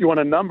spread? You want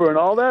a number and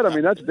all that? I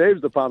mean, that's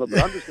Dave's department,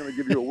 but I'm just going to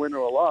give you a win or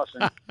a loss.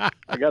 And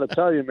I got to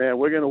tell you, man,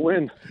 we're going to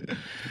win.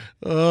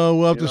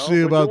 We'll have to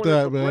see about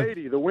that, man.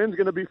 Brady. The win's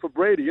going to be for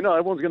Brady. You know,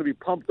 everyone's going to be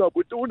pumped up.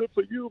 We're doing it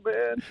for you,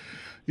 man.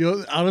 You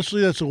know,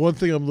 honestly, that's the one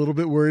thing I'm a little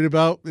bit worried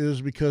about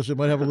is because it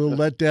might have a little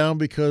letdown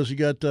because you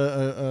got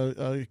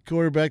a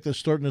quarterback that's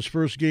starting his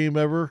first game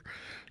ever.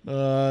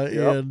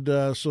 And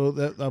so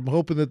that I'm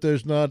hoping that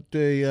there's not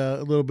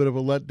a little bit of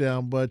a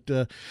letdown. But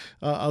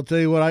I'll tell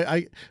you what,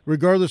 I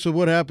regardless of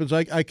what happens,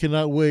 I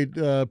cannot wait,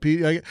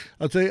 Pete.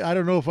 I'll tell you, I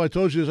don't know if I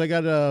told you this. I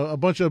got a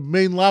bunch of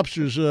Maine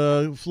lobsters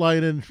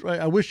flying in.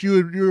 I wish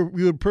you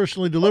would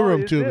personally deliver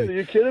them to me. Are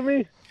you kidding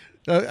me?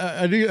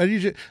 I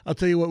need you. I'll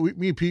tell you what.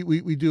 Me and Pete,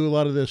 we do a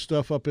lot of this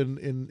stuff up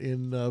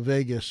in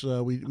Vegas.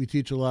 We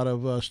teach a lot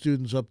of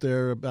students up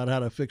there about how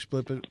to fix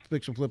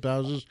and flip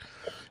houses,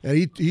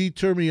 and he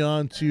turned me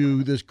on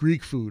to this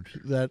Greek food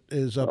that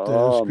is up there.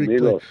 This Greek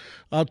place.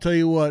 I'll tell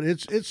you what.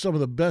 It's some of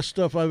the best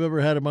stuff I've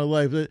ever had in my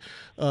life.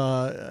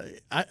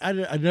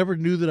 I never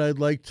knew that I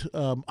liked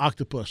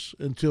octopus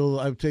until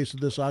I've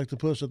tasted this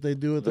octopus that they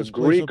do at this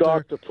place Greek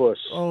octopus.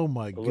 Oh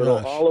my gosh! A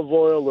little olive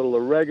oil, a little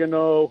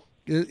oregano.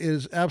 It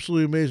is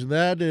absolutely amazing.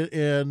 That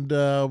and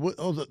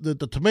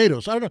the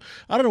tomatoes. I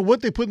don't know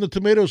what they put in the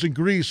tomatoes in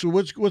Greece. So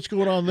what's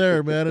going on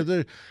there, man?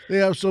 They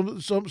have some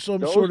Those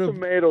sort of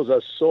tomatoes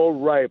are so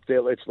ripe.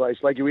 It's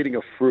like you're eating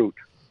a fruit.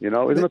 Isn't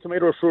a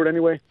tomato a fruit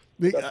anyway?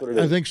 That's what it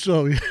is. I think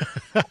so.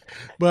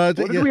 But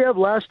what did we have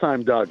last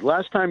time, Doug?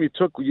 Last time you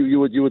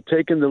were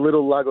taking the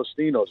little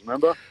Lagostinos,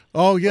 remember?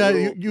 Oh yeah,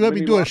 you had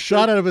me do a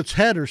shot out of its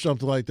head or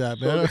something like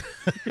that, man.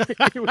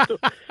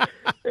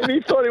 And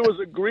he thought it was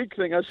a Greek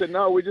thing. I said,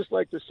 no, we just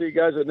like to see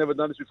guys that have never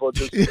done this before.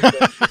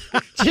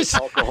 Just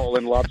alcohol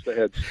and lobster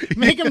heads.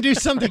 Make them do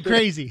something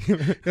crazy.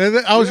 And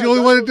I was the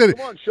only one that did it.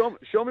 Come on,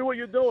 show me what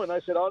you're doing. I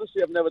said,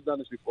 honestly, I've never done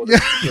this before. Go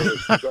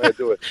ahead,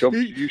 do it.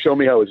 You show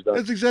me how it's done.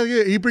 That's exactly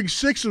it. He brings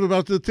 6 of them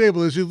out to the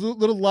table. There's these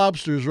little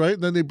lobsters, right?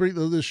 And then they bring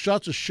the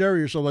shots of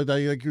sherry or something like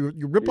that. You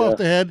rip off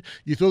the head,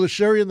 you throw the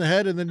sherry in the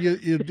head, and then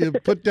you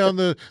put down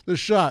the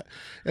shot.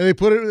 And they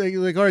put it,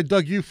 like, all right,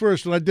 Doug, you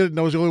first. And I did it, and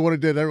I was the only one who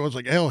did it. Everyone's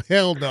like, hell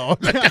no.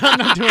 I'm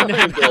not doing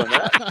that.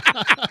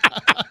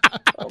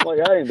 I'm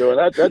like, I ain't doing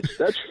that. That's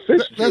fish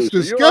juice. That's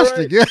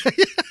disgusting. Yeah.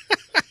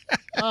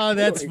 Oh,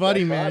 that's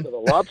funny, man. The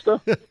lobster.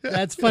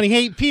 That's funny.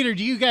 Hey, Peter,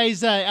 do you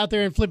guys out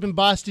there in flipping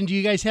Boston, do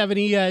you guys have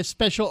any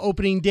special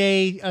opening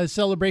day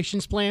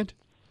celebrations planned?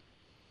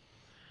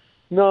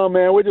 No,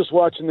 man, we're just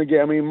watching the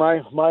game. I mean,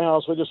 my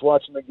house, we're just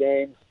watching the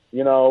game.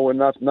 We're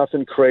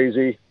nothing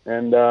crazy,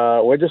 and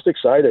we're just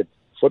excited.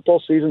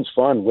 Football season's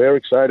fun. We're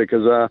excited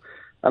because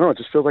I don't know, it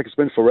just feels like it's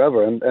been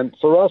forever. And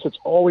for us, it's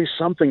always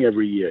something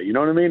every year. You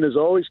know what I mean? There's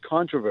always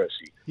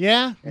controversy.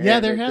 Yeah,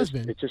 there has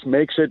been. It just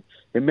makes it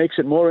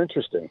more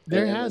interesting.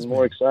 There has been.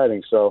 More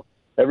exciting. So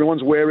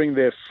everyone's wearing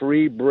their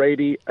Free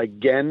Brady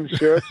Again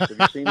shirts. Have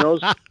you seen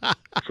those?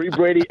 Free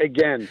Brady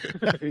Again.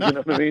 You know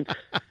what I mean?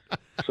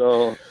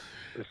 So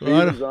the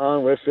season's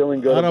on. We're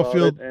feeling good about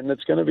it, and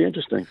it's going to be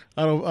interesting.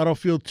 I don't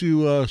feel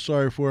too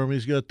sorry for him.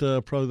 He's got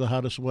probably the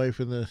hottest wife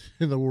in the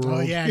world. Oh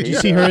yeah, did you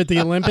see her at the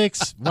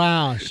Olympics?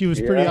 Wow, she was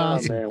pretty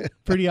awesome. Man.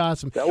 Pretty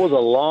awesome. That was a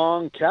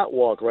long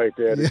catwalk right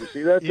there. Did you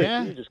see that?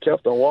 Yeah. She just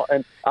kept on walking,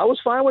 and I was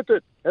fine with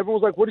it.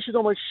 Everyone was like, "What is she doing?"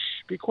 I'm like,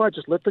 "Shh, be quiet.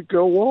 Just let the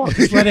girl walk.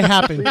 Just let it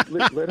happen.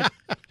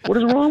 What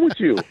is wrong with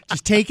you?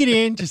 Just take it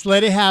in. Just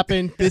let it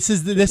happen. This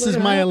is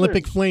my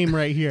Olympic flame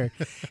right here.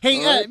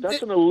 Hey,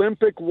 that's an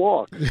Olympic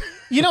walk.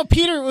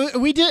 Peter,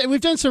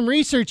 we've done some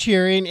research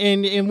here,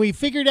 and we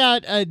figured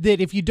out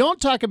that if you don't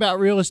talk about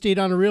real estate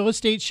on a real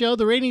estate show,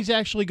 the ratings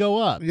actually go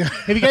up.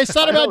 Have you guys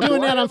thought about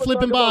doing that on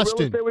Flippin' Boston?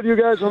 Real estate with you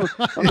guys on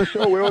the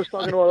show, we're always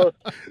talking about.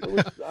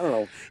 I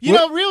don't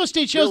know. Real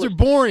estate shows are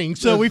boring,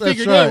 so we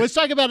figured, let's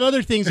talk about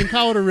other things and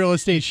call it a real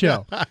estate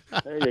show.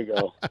 There you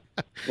go.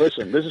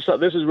 Listen, this is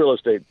real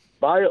estate.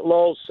 Buy it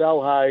low,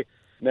 sell high.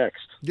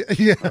 Next.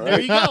 Yeah. Right?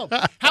 There you go.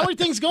 How are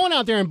things going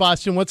out there in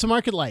Boston? What's the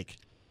market like?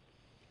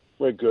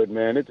 We're good,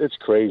 man. It's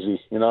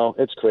crazy.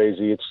 It's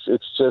crazy.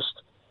 It's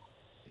just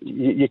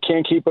you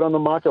can't keep it on the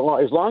market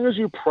long. As long as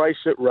you price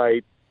it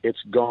right,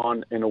 it's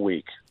gone in a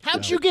week.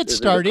 How'd you get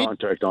started? There's a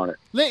contract on it.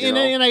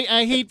 And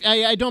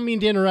I don't mean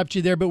to interrupt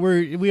you there, but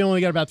we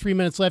only got about 3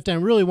 minutes left, and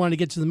I really wanted to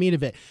get to the meat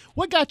of it.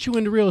 What got you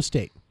into real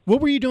estate?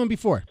 What were you doing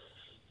before?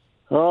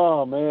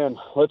 Oh man,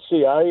 let's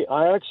see.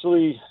 I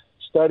actually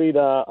studied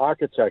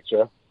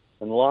architecture,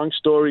 and long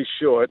story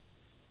short,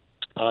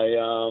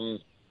 long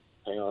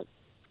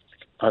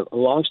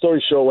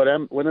story short,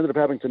 what ended up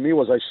happening to me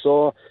was I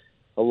saw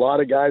a lot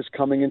of guys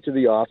coming into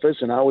the office,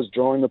 and I was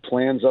drawing the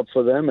plans up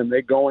for them, and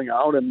they're going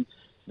out and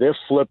they're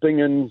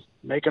flipping and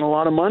making a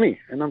lot of money.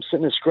 And I'm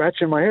sitting there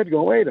scratching my head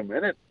going, wait a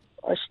minute,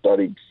 I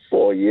studied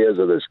 4 years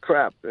of this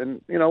crap,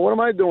 and, what am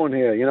I doing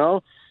here,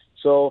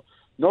 So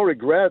no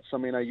regrets. I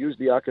mean, I used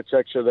the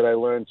architecture that I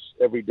learned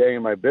every day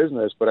in my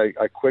business, but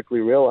I quickly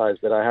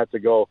realized that I had to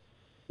go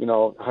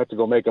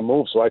make a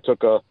move. So I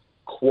took a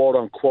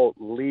quote-unquote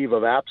leave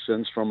of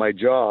absence from my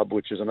job,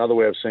 which is another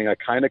way of saying I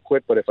kind of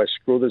quit, but if I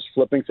screw this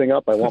flipping thing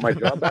up, I want my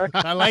job back.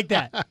 I like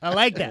that.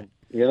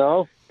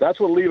 That's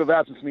what leave of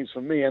absence means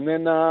for me. And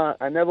then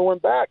I never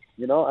went back.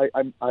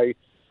 I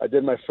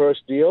did my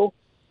first deal.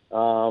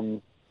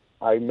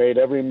 I made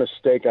every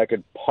mistake I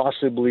could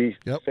possibly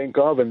think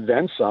of, and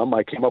then some.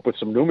 I came up with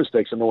some new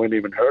mistakes that no one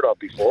even heard of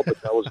before,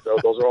 but those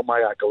are all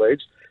my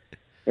accolades.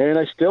 And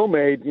I still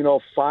made,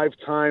 5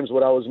 times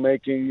what I was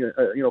making,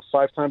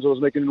 5 times I was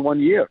making in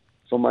 1 year.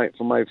 for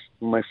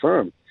my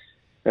firm.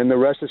 And the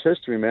rest is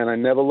history, man. I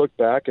never looked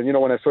back. And,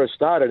 when I first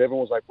started,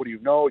 everyone was like, what do you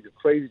know? You're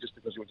crazy just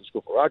because you went to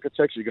school for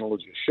architecture. You're going to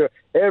lose your shirt.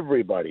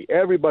 Everybody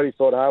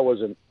thought I was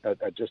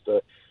just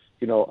a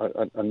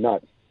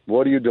nut.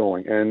 What are you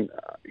doing? And,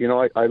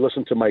 I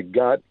listened to my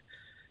gut,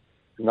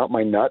 not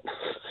my nut.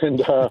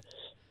 And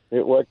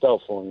it worked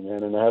out for me,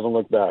 man. And I haven't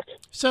looked back.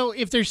 So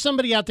if there's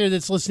somebody out there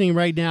that's listening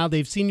right now,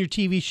 they've seen your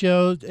TV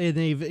show and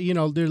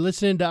they're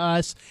listening to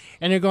us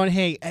and they're going,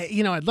 hey,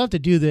 I'd love to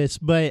do this,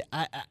 but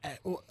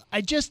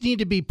I just need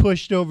to be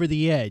pushed over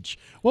the edge.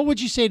 What would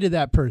you say to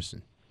that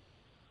person?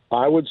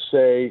 I would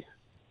say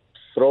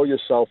throw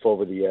yourself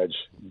over the edge.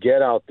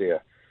 Get out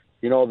there.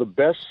 The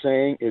best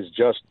saying is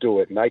just do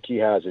it. Nike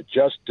has it.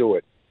 Just do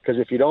it. Because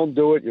if you don't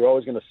do it, you're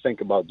always going to think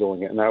about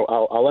doing it. And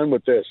I'll end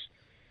with this.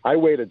 I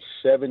waited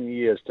 7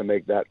 years to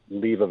make that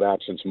leave of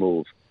absence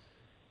move.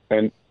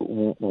 And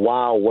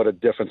wow, what a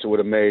difference it would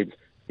have made,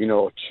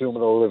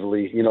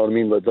 cumulatively,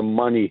 the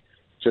money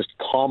just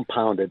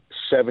compounded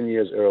 7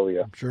 years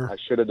earlier. Sure. I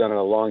should have done it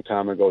a long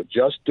time ago.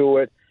 Just do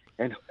it.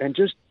 And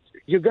just,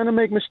 you're going to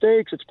make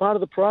mistakes. It's part of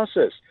the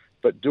process.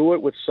 But do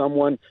it with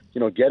someone,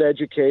 get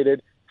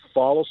educated,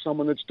 follow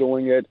someone that's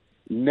doing it,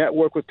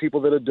 network with people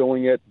that are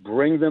doing it,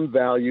 bring them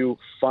value,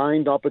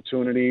 find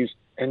opportunities,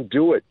 and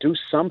do it. Do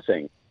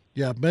something.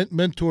 Yeah,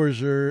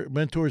 mentors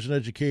and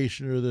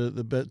education are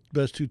the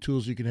best two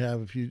tools you can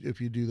have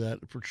if you do that,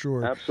 for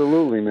sure.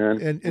 Absolutely,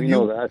 man. And we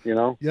know that,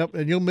 Yep,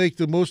 and you'll make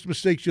the most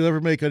mistakes you'll ever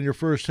make on your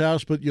first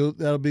house, but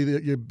that'll be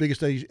your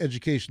biggest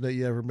education that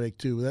you ever make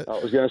too. I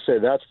was going to say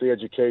that's the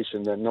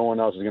education that no one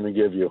else is going to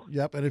give you.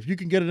 Yep, and if you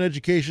can get an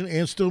education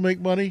and still make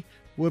money,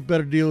 what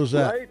better deal is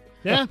that? Right?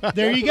 Yeah,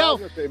 there you go. I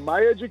was gonna say,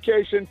 my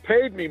education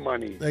paid me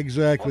money.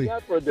 Exactly. How's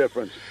that for a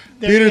difference?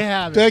 There Peter, you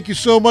have it. thank you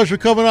so much for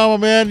coming on,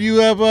 my man. You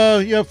have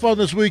fun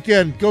this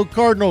weekend. Go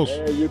Cardinals.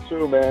 Hey, you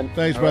too, man.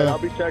 Thanks, All brother. right, I'll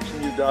be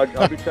texting you, Doug.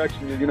 I'll be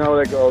texting you. You know how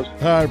that goes. All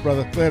right,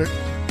 brother. Later.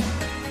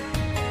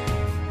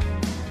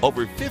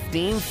 Over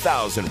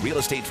 15,000 real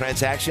estate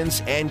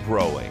transactions and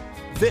growing.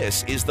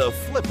 This is the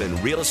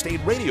Flippin' Real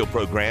Estate Radio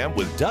program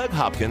with Doug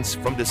Hopkins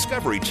from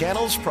Discovery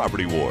Channel's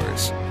Property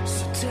Wars.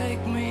 So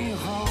take me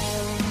home.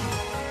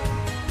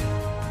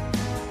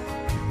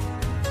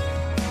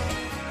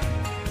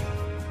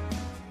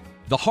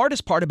 The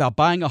hardest part about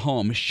buying a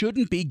home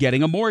shouldn't be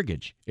getting a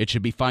mortgage. It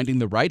should be finding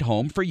the right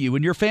home for you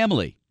and your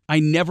family.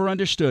 I never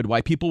understood why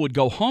people would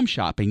go home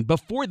shopping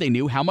before they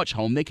knew how much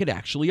home they could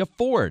actually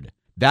afford.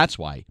 That's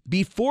why,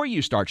 before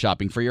you start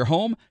shopping for your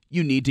home,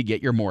 you need to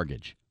get your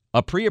mortgage.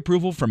 A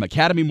pre-approval from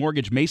Academy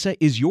Mortgage Mesa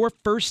is your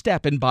first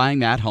step in buying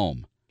that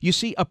home. You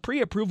see, a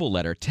pre-approval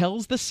letter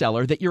tells the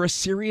seller that you're a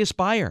serious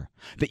buyer,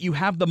 that you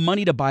have the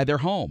money to buy their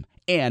home,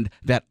 and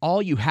that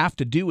all you have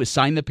to do is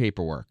sign the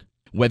paperwork.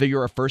 Whether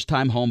you're a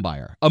first-time home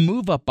buyer, a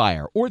move-up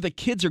buyer, or the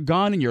kids are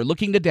gone and you're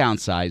looking to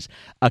downsize,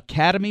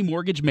 Academy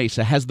Mortgage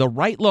Mesa has the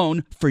right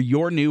loan for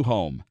your new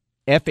home.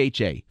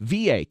 FHA,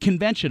 VA,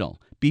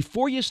 conventional.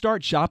 Before you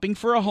start shopping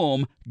for a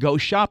home, go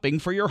shopping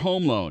for your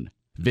home loan.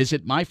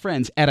 Visit my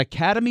friends at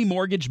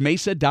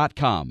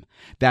academymortgagemesa.com.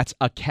 That's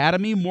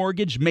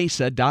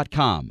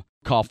academymortgagemesa.com.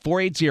 Call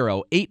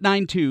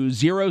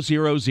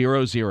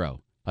 480-892-0000.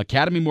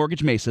 Academy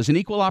Mortgage Mesa is an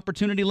equal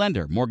opportunity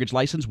lender. Mortgage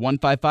license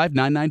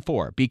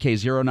 155994,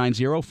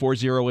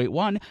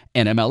 BK0904081,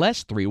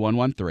 NMLS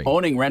 3113.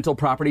 Owning rental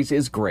properties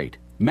is great.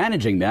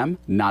 Managing them,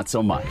 not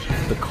so much.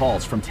 The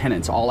calls from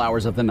tenants all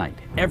hours of the night,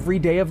 every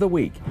day of the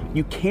week.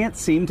 You can't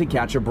seem to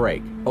catch a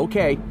break.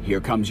 Okay, here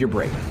comes your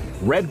break.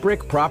 Red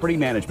Brick Property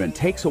Management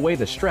takes away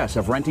the stress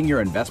of renting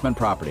your investment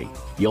property.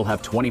 You'll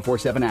have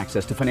 24/7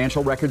 access to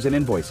financial records and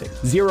invoicing,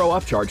 zero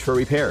upcharge for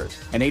repairs,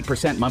 an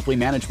 8% monthly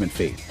management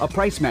fee, a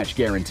price match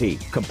guarantee,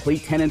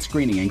 complete tenant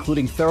screening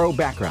including thorough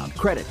background,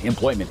 credit,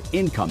 employment,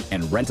 income,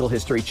 and rental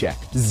history check,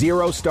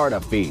 zero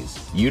startup fees.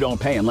 You don't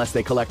pay unless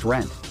they collect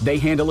rent. They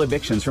handle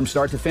evictions from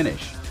start to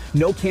finish.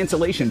 No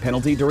cancellation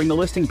penalty during the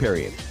listing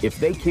period. If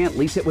they can't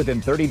lease it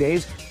within 30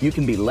 days, you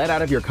can be let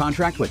out of your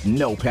contract with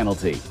no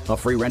penalty. A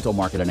free rental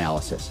market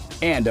analysis.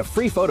 And a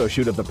free photo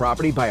shoot of the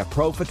property by a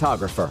pro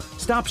photographer.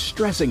 Stop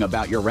stressing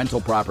about your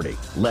rental property.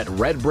 Let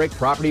Red Brick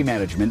Property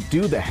Management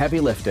do the heavy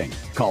lifting.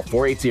 Call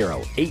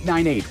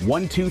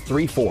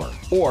 480-898-1234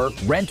 or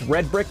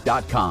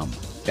rentredbrick.com.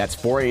 That's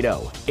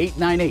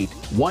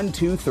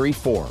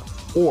 480-898-1234.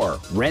 or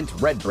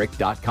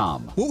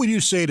rentredbrick.com. What would you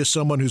say to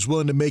someone who's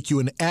willing to make you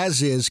an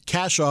as-is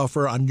cash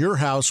offer on your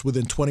house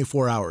within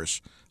 24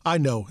 hours? I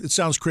know, it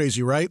sounds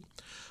crazy, right?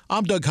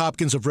 I'm Doug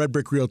Hopkins of Red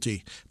Brick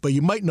Realty, but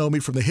you might know me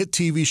from the hit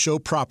TV show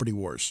Property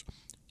Wars.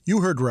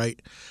 You heard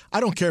right. I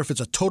don't care if it's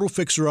a total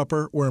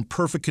fixer-upper or in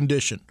perfect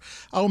condition.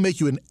 I will make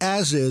you an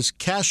as-is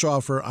cash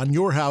offer on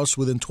your house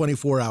within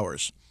 24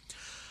 hours.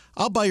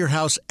 I'll buy your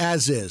house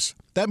as is.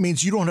 That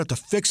means you don't have to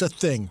fix a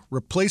thing,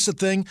 replace a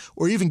thing,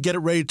 or even get it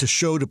ready to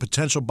show to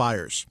potential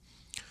buyers.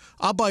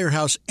 I'll buy your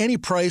house any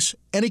price,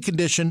 any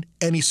condition,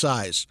 any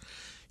size.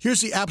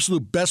 Here's the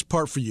absolute best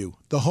part for you,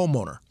 the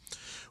homeowner.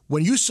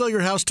 When you sell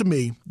your house to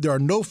me, there are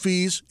no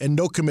fees and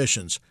no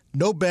commissions,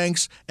 no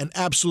banks, and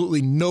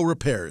absolutely no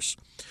repairs.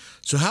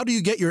 So how do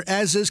you get your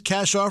as-is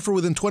cash offer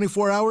within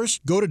 24 hours?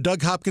 Go to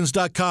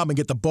DougHopkins.com and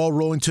get the ball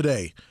rolling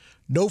today.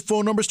 No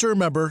phone numbers to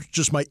remember,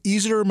 just my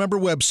easy-to-remember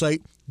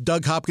website,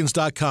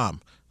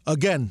 DougHopkins.com.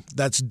 Again,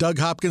 that's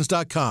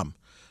DougHopkins.com.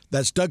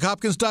 That's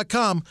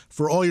DougHopkins.com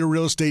for all your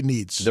real estate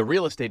needs. The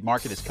real estate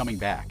market is coming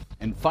back,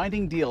 and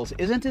finding deals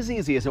isn't as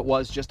easy as it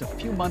was just a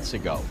few months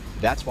ago.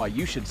 That's why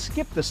you should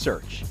skip the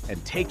search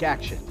and take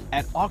action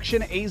at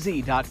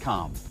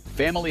AuctionAZ.com.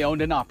 Family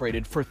owned and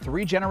operated for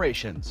 3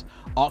 generations,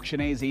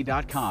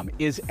 AuctionAZ.com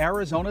is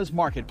Arizona's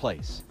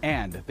marketplace,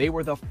 and they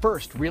were the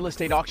first real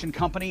estate auction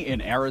company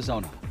in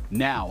Arizona.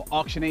 Now,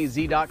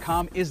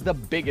 AuctionAZ.com is the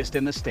biggest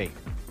in the state.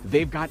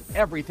 They've got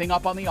everything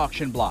up on the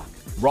auction block: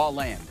 raw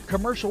land,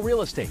 commercial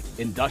real estate,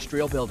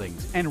 industrial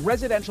buildings, and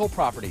residential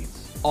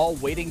properties, all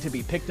waiting to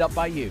be picked up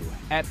by you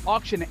at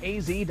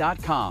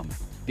AuctionAZ.com.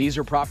 These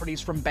are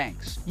properties from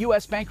banks,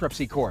 U.S.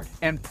 bankruptcy court,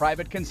 and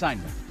private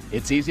consignment.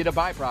 It's easy to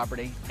buy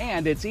property,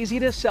 and it's easy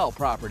to sell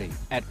property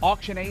at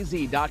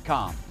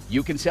AuctionAZ.com.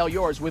 You can sell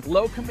yours with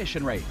low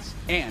commission rates,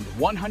 and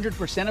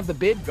 100% of the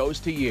bid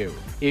goes to you.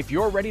 If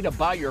you're ready to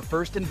buy your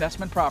first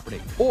investment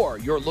property, or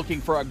you're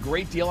looking for a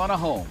great deal on a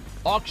home,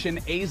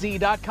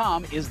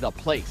 AuctionAZ.com is the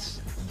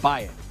place.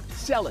 Buy it,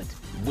 sell it,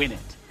 win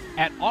it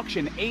at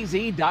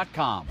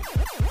AuctionAZ.com.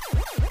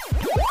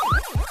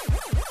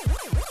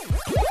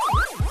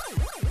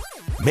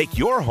 Make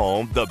your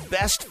home the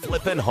best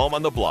flippin' home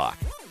on the block.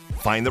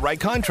 Find the right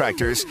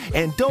contractors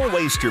and don't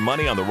waste your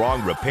money on the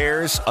wrong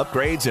repairs,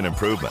 upgrades, and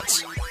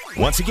improvements.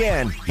 Once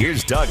again,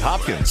 here's Doug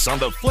Hopkins on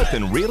the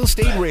Flippin' Real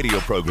Estate Radio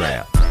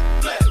program.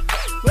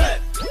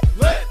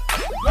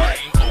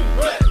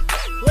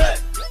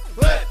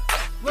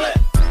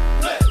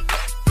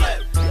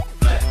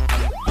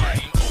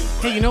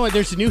 Hey, you know what?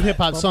 There's a new hip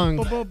hop song.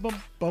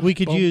 We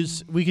could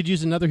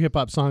use another hip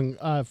hop song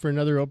for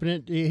another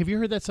opening. Have you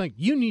heard that song?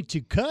 You Need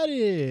to Cut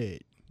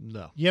It.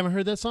 No. You haven't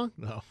heard that song?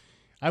 No.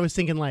 I was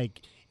thinking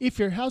like, if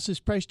your house is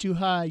priced too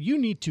high, you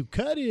need to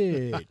cut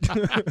it.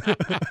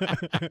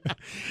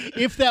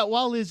 If that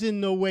wall is in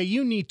the way,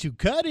 you need to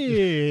cut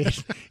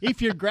it. If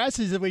your grass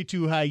is way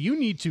too high, you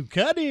need to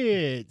cut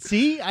it.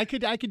 See, I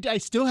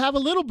still have a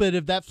little bit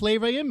of that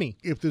flavor in me.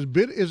 If this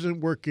bit isn't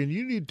working,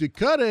 you need to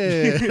cut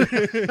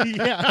it.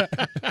 Yeah.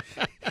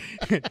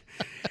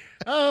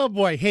 Oh,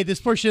 boy. Hey, this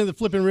portion of the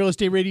Flippin' Real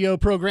Estate Radio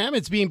program,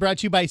 it's being brought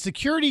to you by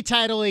Security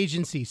Title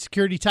Agency.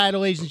 Security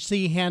Title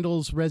Agency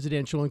handles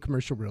residential and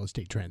commercial real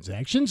estate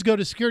transactions. Go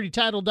to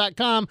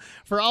securitytitle.com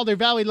for all their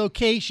Valley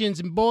locations.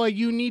 And, boy,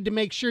 you need to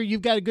make sure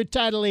you've got a good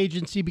title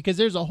agency because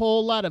there's a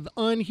whole lot of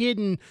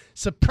unhidden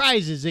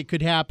surprises that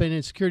could happen.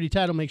 And Security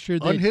Title makes sure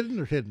that... Unhidden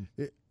or hidden?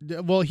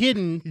 Well,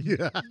 hidden.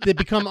 Yeah. They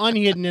become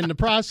unhidden in the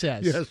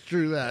process. Yes,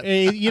 true that.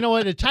 You know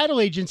what? A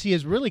title agency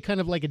is really kind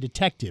of like a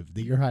detective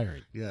that you're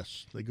hiring.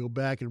 Yes, they go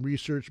back and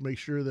research, make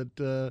sure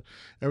that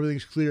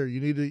everything's clear. You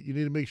need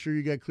to make sure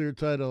you got clear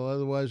title,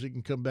 otherwise it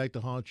can come back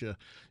to haunt you.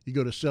 You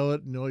go to sell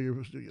it, and all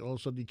of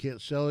a sudden you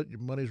can't sell it.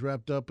 Your money's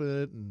wrapped up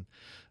in it, and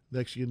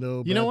next you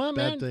know what,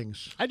 bad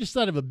things. I just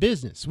thought of a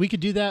business. We could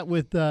do that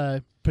with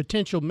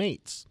potential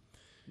mates.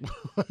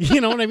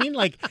 You know what I mean?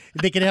 Like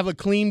they could have a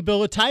clean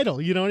bill of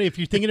title. You know, if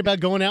you're thinking about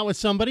going out with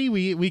somebody,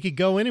 we could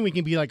go in and we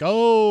can be like,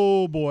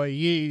 oh boy,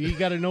 you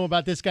got to know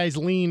about this guy's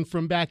lien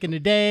from back in the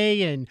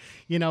day, and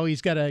you know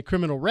he's got a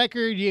criminal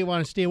record. You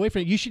want to stay away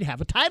from it. You should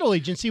have a title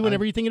agency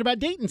whenever you're thinking about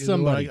dating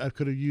somebody. I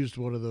could have used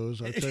one of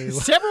those. I'll tell you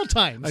what. Several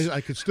times.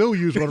 I could still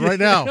use one right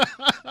now.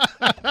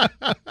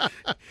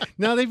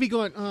 No, they'd be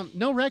going,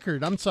 no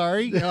record. I'm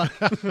sorry.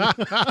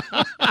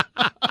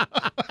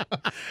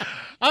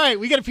 All right,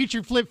 we got a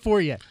featured flip for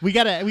you. We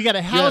got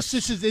a house.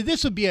 Yes.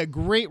 This would be a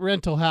great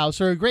rental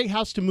house or a great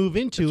house to move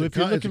into if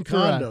you're looking for a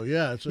condo.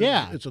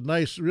 It's a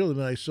nice, really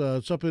nice.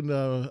 It's up in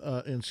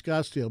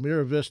Scottsdale.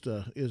 Mira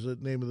Vista is the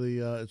name of the.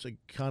 It's a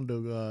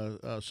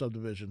condo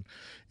subdivision,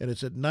 and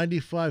it's at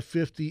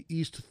 9550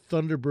 East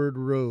Thunderbird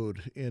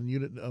Road in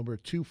unit number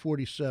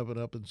 247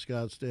 up in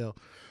Scottsdale.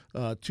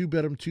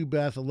 2-bedroom,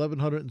 2-bath,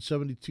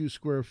 1,172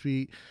 square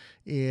feet,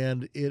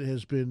 and it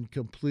has been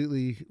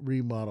completely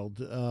remodeled.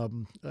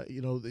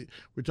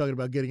 We're talking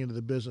about getting into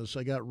the business.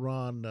 I got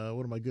Ron,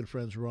 one of my good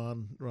friends,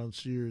 Ron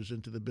Sears,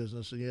 into the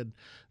business, and he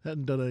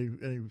hadn't done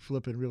any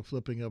real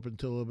flipping up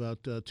until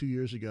about 2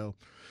 years ago.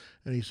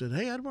 And he said,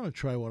 "Hey, I'd want to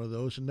try one of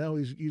those." And now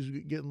he's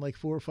getting like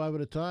 4 or 5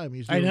 at a time.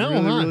 He's doing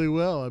really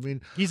well. I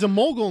mean, he's a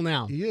mogul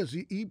now. He is.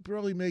 He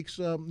probably makes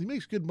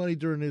good money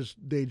during his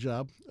day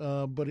job,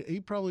 but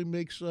he probably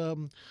makes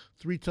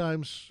 3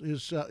 times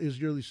his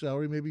yearly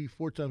salary, maybe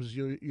 4 times his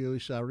yearly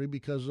salary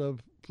because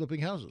of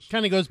flipping houses.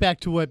 Kind of goes back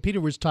to what Peter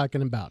was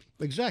talking about.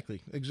 Exactly.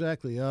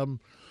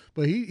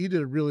 But he did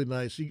it really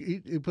nice.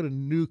 He put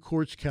in new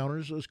quartz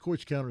counters. Those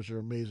quartz counters are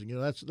amazing.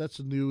 That's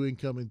a new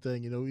incoming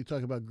thing. You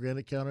talk about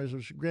granite counters,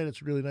 which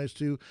granite's really nice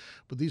too,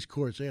 but these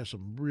quartz, they have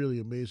some really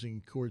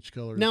amazing quartz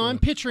colors. Now I'm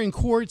picturing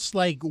quartz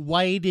like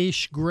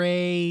whitish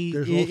gray.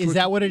 Is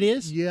that what it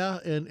is? Yeah,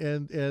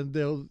 and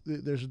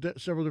there's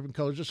several different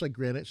colors, just like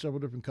granite, several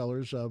different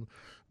colors.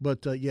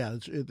 But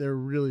they're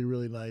really,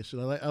 really nice,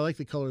 and I like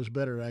the colors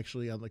better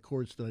actually on the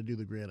quartz than I do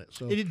the granite.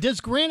 So,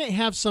 does granite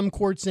have some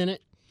quartz in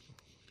it?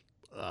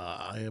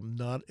 I am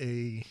not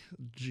a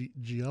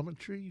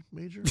geometry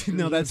major.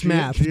 No, that's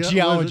math.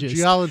 Geologist.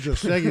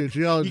 Geologist. Thank you,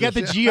 geologist. You got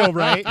the geo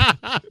right.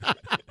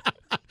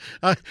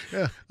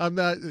 I'm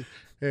not.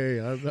 Hey,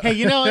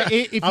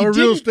 if I'm a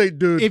real estate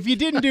dude. If you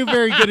didn't do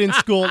very good in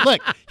school,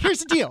 look, here's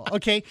the deal,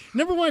 okay?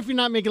 Number one, if you're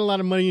not making a lot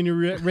of money in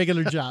your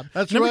regular job.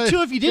 That's Number right.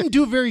 two, if you didn't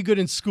do very good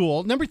in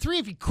school. Number three,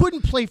 if you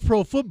couldn't play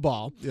pro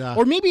football. Yeah.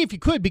 Or maybe if you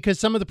could, because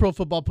some of the pro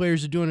football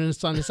players are doing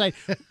this on the side.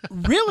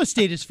 Real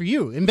estate is for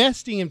you.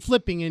 Investing and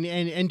flipping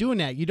and doing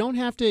that. You don't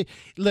have to,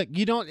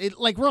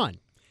 like Ron.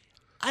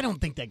 I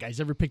don't think that guy's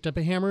ever picked up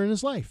a hammer in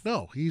his life.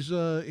 No, he's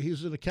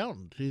an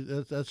accountant.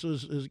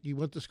 He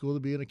went to school to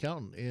be an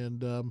accountant,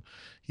 and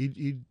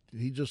he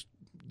just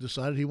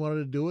decided he wanted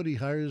to do it. He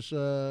hires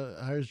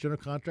general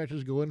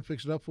contractors to go in and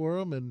fix it up for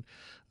him, and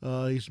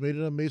he's made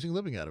an amazing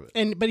living out of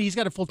it. But he's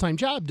got a full-time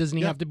job. Doesn't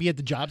he have to be at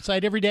the job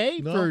site every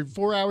day for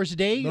 4 hours a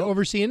day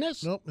overseeing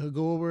this? Nope. He'll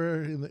go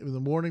over in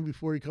the morning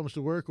before he comes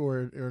to work,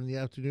 or in the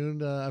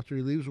afternoon after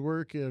he leaves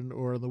work,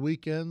 or on the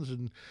weekends,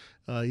 and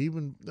he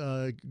even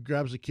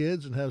grabs the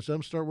kids and has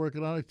them start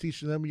working on it,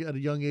 teaching them at a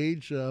young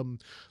age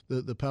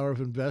the power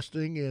of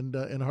investing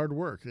and hard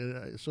work.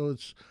 So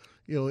it's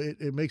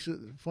it makes it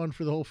fun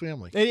for the whole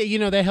family.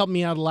 That helped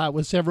me out a lot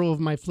with several of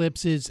my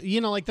flips is,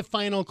 like the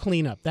final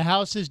cleanup. The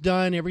house is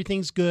done.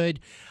 Everything's good.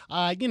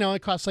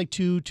 It costs like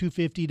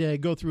 $250 to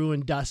go through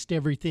and dust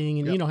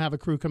everything and, have a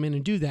crew come in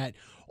and do that.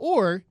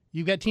 Or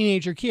you've got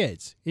teenager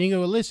kids and you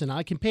go, listen,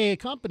 I can pay a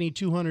company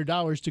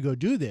 $200 to go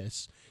do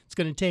this. It's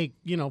going to take,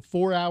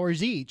 4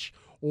 hours each.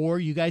 Or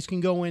you guys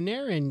can go in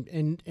there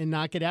and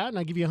knock it out, and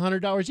I'll give you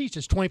 $100 each.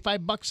 It's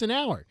 $25 an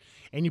hour.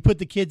 And you put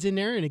the kids in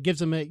there, and it gives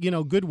them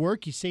good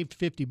work. You saved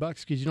 $50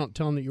 because you don't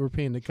tell them that you were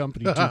paying the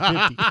company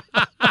 $250.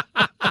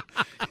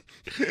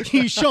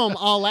 You show them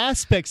all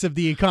aspects of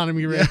the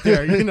economy right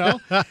there,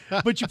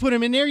 But you put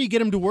them in there, you get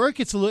them to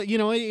work. It's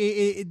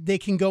they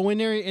can go in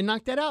there and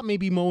knock that out.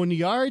 Maybe mowing the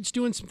yards,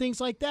 doing some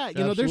things like that.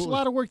 There's a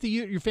lot of work that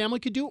your family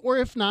could do, or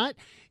if not,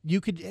 you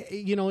could,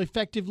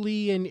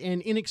 effectively and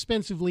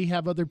inexpensively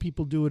have other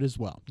people do it as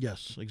well.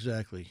 Yes,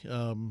 exactly.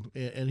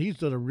 And he's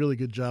done a really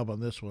good job on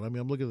this one. I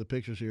mean, I'm looking at the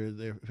pictures here.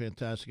 They're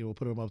fantastic, and we'll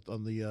put them up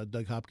on the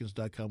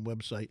DougHopkins.com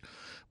website.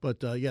 But,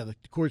 the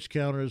quartz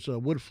counters,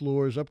 wood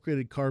floors,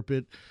 upgraded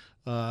carpet,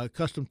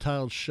 custom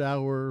tiled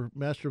shower,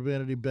 master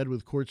vanity bed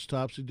with quartz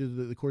tops. He did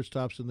the quartz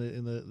tops in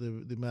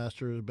the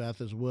master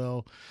bath as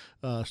well.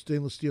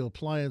 Stainless steel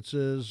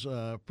appliances,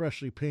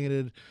 freshly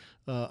painted,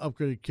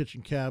 upgraded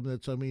kitchen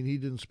cabinets. I mean, he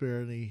didn't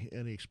spare any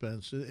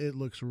expense. It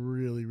looks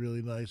really,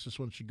 really nice. This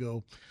one should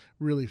go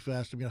really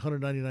fast. I mean,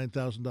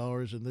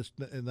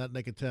 $199,000 in that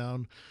neck of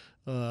town.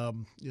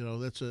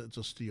 It's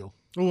a steal.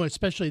 Oh,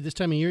 especially this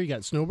time of year, you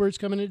got snowbirds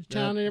coming into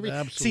town and everything.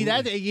 Absolutely.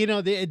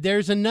 See that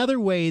there's another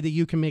way that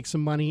you can make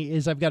some money.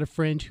 Is I've got a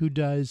friend who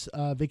does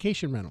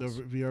vacation rentals,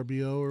 the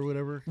VRBO or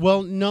whatever.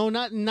 Well, no,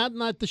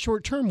 not the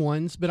short term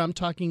ones, but I'm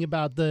talking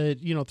about the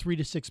 3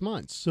 to 6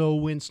 months. So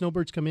when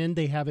snowbirds come in,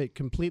 they have it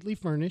completely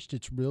furnished.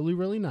 It's really,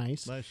 really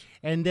nice.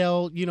 And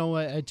they'll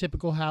a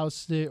typical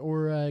house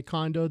or a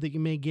condo that you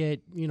may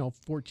get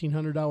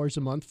 $1,400 a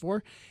month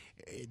for.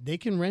 They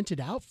can rent it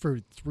out for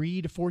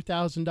 $3,000 to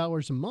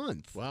 $4,000 a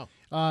month. Wow.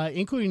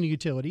 Including the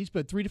utilities,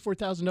 but $3,000 to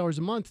 $4,000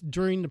 a month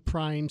during the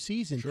prime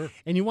season. Sure.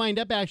 And you wind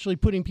up actually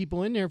putting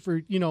people in there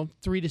for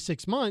 3 to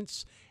 6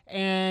 months,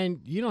 and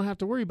you don't have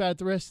to worry about it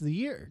the rest of the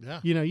year.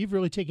 Yeah. You've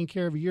really taken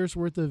care of a year's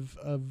worth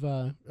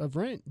of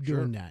rent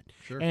doing that,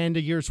 Sure. and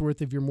a year's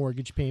worth of your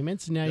mortgage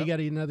payments. And now you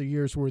got another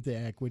year's worth of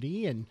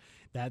equity, and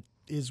that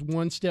is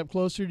one step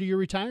closer to your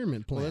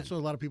retirement plan. Well, that's what a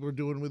lot of people are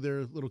doing with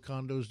their little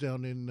condos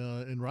down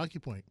in Rocky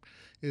Point,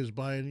 is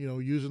buying,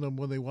 using them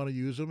when they want to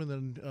use them, and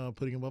then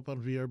putting them up on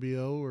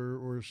VRBO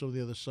or some of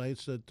the other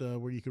sites that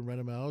where you can rent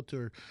them out,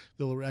 or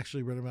they'll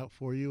actually rent them out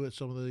for you at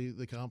some of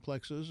the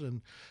complexes,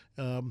 and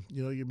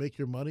you make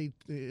your money,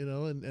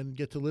 and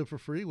get to live for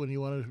free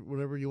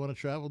whenever you want to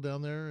travel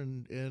down there,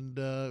 and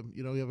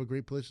you have a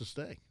great place to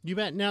stay. You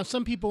bet. Now,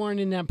 some people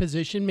aren't in that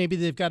position. Maybe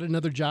they've got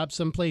another job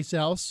someplace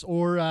else,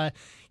 or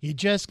you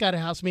just got a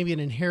house, maybe an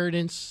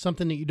inheritance,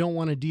 something that you don't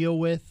want to deal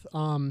with.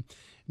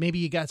 Maybe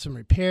you got some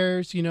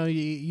repairs.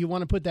 You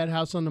want to put that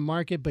house on the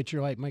market, but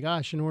you're like, my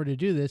gosh, in order to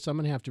do this, I'm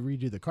going to have to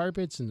redo the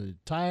carpets and the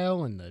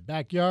tile and the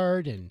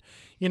backyard. And,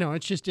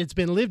 it's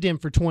been lived in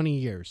for 20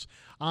 years.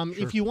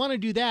 If you want to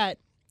do that,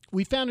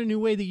 we found a new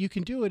way that you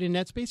can do it, and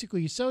that's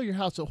basically you sell your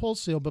house at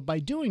wholesale, but by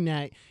doing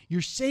that,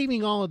 you're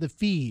saving all of the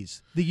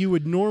fees that you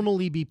would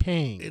normally be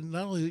paying. And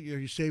not only are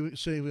you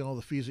saving all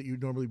the fees that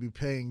you'd normally be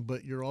paying,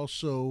 but you're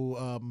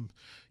also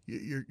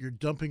you're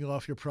dumping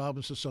off your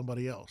problems to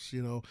somebody else.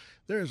 You know,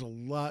 there's a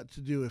lot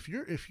to do.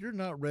 If you're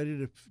not ready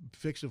to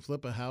fix and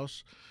flip a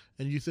house,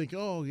 and you think,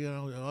 oh, you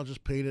know, I'll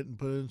just paint it and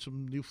put in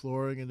some new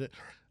flooring and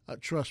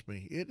trust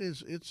me,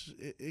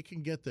 it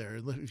can get there.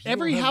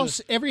 Every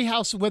house,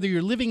 whether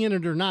you're living in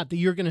it or not, that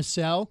you're going to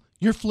sell,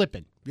 you're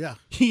flipping. Yeah,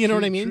 you know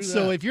what I mean.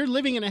 So if you're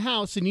living in a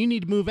house and you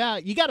need to move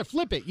out, you got to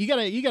flip it. You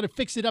got to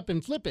fix it up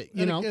and flip it.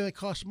 You know, and it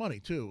costs money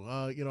too.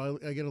 You know,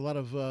 I get a lot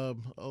of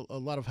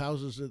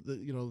houses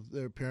that you know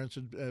their parents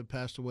had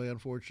passed away,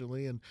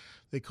 unfortunately, and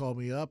they called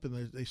me up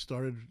and they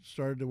started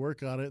to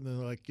work on it, and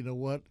they're like, you know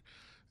what?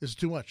 This is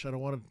too much. I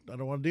don't want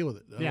to deal with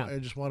it. I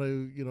just want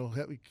to, you know,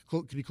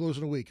 can you close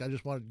in a week? I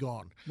just want it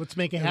gone. Let's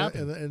make it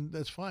happen. And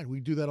that's fine. We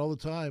do that all the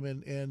time.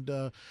 And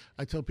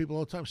I tell people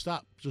all the time,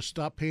 stop. Just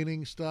stop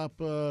painting. Stop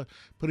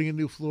putting in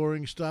new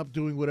flooring. Stop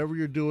doing whatever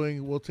you're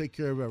doing. We'll take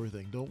care of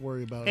everything. Don't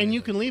worry about it. And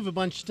you can leave a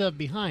bunch of stuff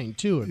behind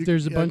too. If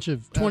there's a bunch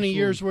of 20 absolutely.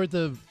 years worth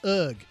of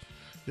ugh.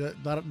 Yeah,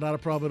 not a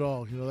problem at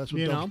all. You know, that's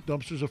what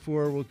dumpsters are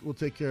for. We'll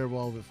take care of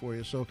all of it for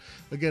you. So,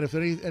 again, if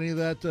any of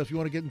that, if you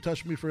want to get in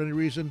touch with me for any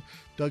reason,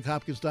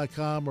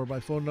 DougHopkins.com or my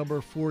phone number,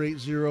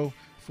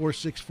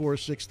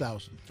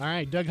 480-464-6000. All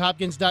right,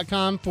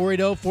 DougHopkins.com,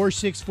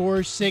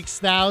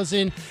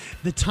 480-464-6000.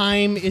 The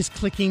time is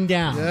clicking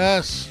down.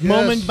 Yes.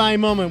 Moment by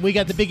moment. We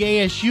got the big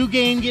ASU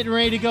game getting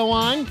ready to go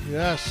on.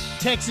 Yes.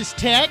 Texas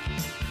Tech.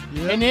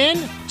 Yep. And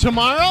then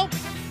tomorrow,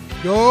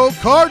 go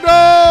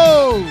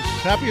Cardinals!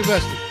 Happy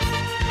investing.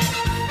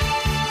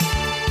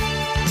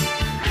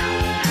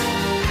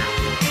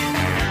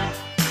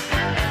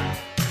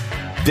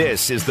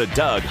 This is the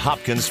Doug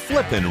Hopkins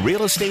Flippin'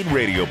 Real Estate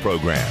Radio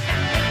Program.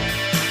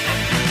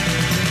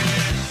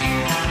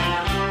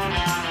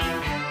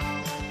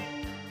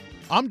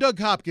 I'm Doug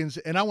Hopkins,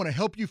 and I want to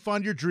help you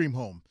find your dream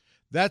home.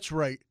 That's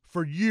right.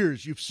 For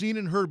years, you've seen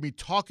and heard me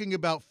talking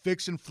about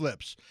fix and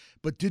flips.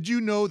 But did you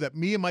know that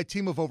me and my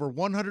team of over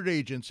 100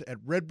 agents at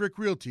Red Brick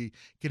Realty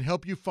can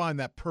help you find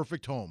that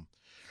perfect home?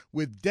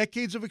 With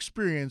decades of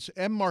experience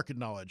and market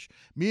knowledge,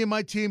 me and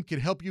my team can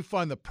help you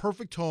find the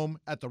perfect home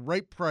at the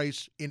right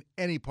price in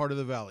any part of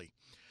the valley.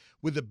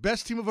 With the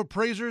best team of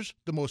appraisers,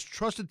 the most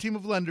trusted team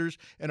of lenders,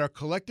 and our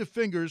collective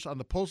fingers on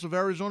the pulse of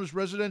Arizona's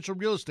residential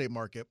real estate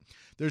market,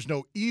 there's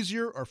no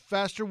easier or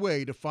faster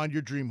way to find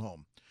your dream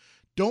home.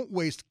 Don't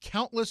waste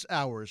countless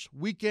hours,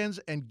 weekends,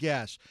 and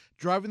gas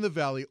driving the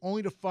valley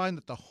only to find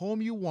that the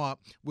home you want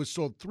was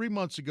sold 3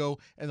 months ago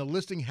and the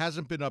listing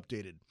hasn't been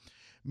updated.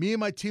 Me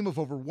and my team of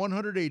over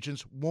 100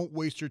 agents won't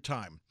waste your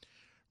time.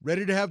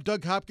 Ready to have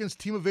Doug Hopkins'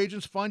 team of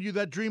agents find you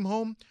that dream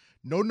home?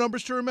 No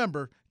numbers to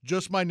remember,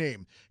 just my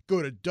name.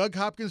 Go to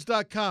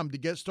DougHopkins.com to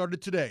get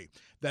started today.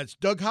 That's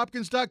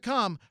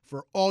DougHopkins.com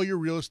for all your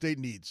real estate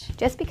needs.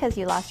 Just because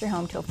you lost your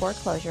home to a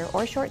foreclosure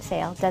or short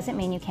sale doesn't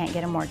mean you can't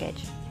get a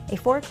mortgage. A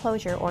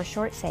foreclosure or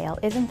short sale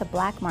isn't the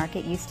black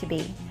market used to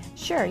be.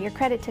 Sure, your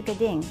credit took a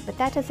ding, but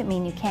that doesn't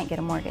mean you can't get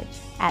a mortgage.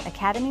 At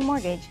Academy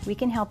Mortgage, we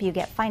can help you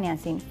get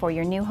financing for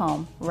your new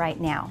home right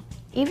now.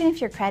 Even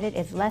if your credit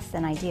is less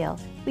than ideal,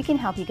 we can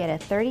help you get a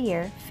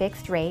 30-year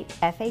fixed-rate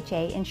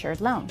FHA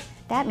insured loan.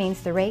 That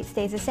means the rate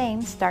stays the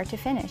same start to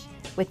finish,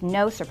 with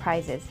no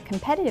surprises,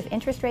 competitive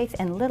interest rates,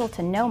 and little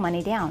to no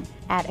money down.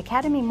 At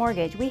Academy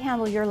Mortgage, we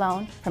handle your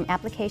loan from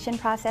application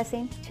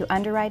processing to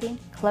underwriting,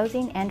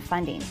 closing, and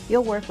funding.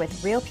 You'll work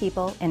with real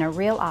people in a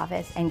real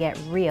office and get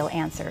real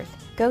answers.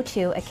 Go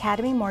to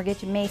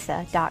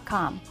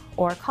academymortgagemesa.com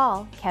or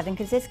call Kevin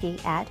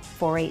Kaziski at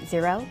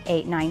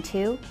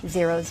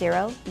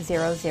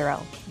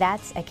 480-892-0000.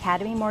 That's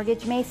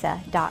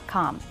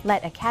academymortgagemesa.com.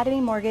 Let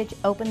Academy Mortgage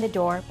open the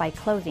door by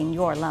closing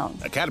your loan.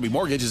 Academy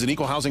Mortgage is an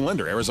equal housing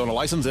lender. Arizona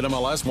license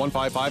NMLS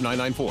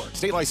 155994.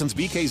 State license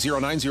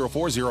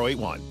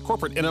BK0904081.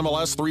 Corporate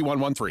NMLS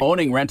 3113.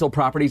 Owning rental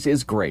properties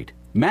is great.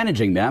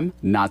 Managing them,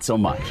 not so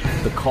much.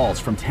 The calls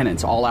from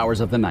tenants all hours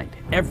of the night,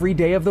 every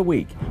day of the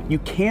week. You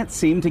can't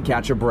seem to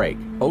catch a break.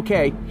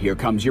 Okay, here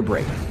comes your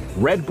break.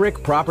 Red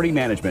Brick Property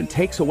Management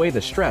takes away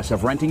the stress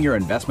of renting your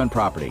investment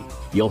property.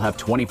 You'll have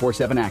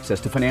 24/7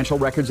 access to financial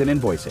records and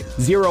invoicing,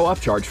 zero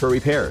upcharge for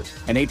repairs,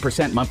 an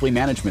 8% monthly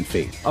management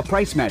fee, a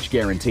price match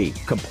guarantee,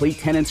 complete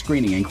tenant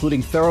screening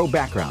including thorough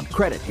background,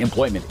 credit,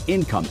 employment,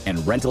 income,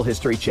 and rental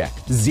history check,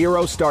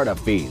 zero startup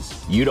fees.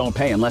 You don't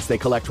pay unless they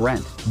collect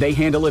rent. They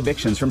handle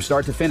evictions from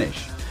start to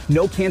finish.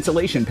 No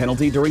cancellation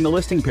penalty during the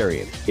listing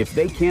period. If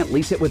they can't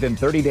lease it within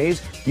 30 days,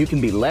 you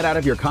can be let out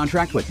of your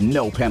contract with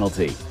no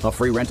penalty. A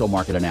free rental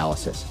market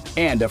analysis.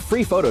 And a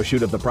free photo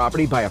shoot of the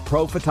property by a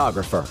pro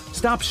photographer.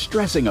 Stop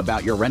stressing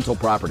about your rental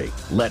property.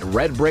 Let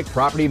Red Brick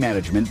Property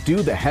Management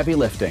do the heavy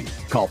lifting.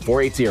 Call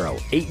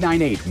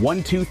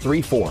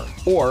 480-898-1234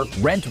 or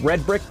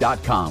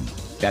rentredbrick.com.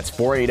 That's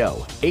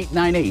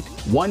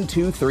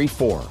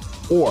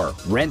 480-898-1234 or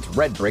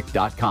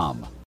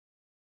rentredbrick.com.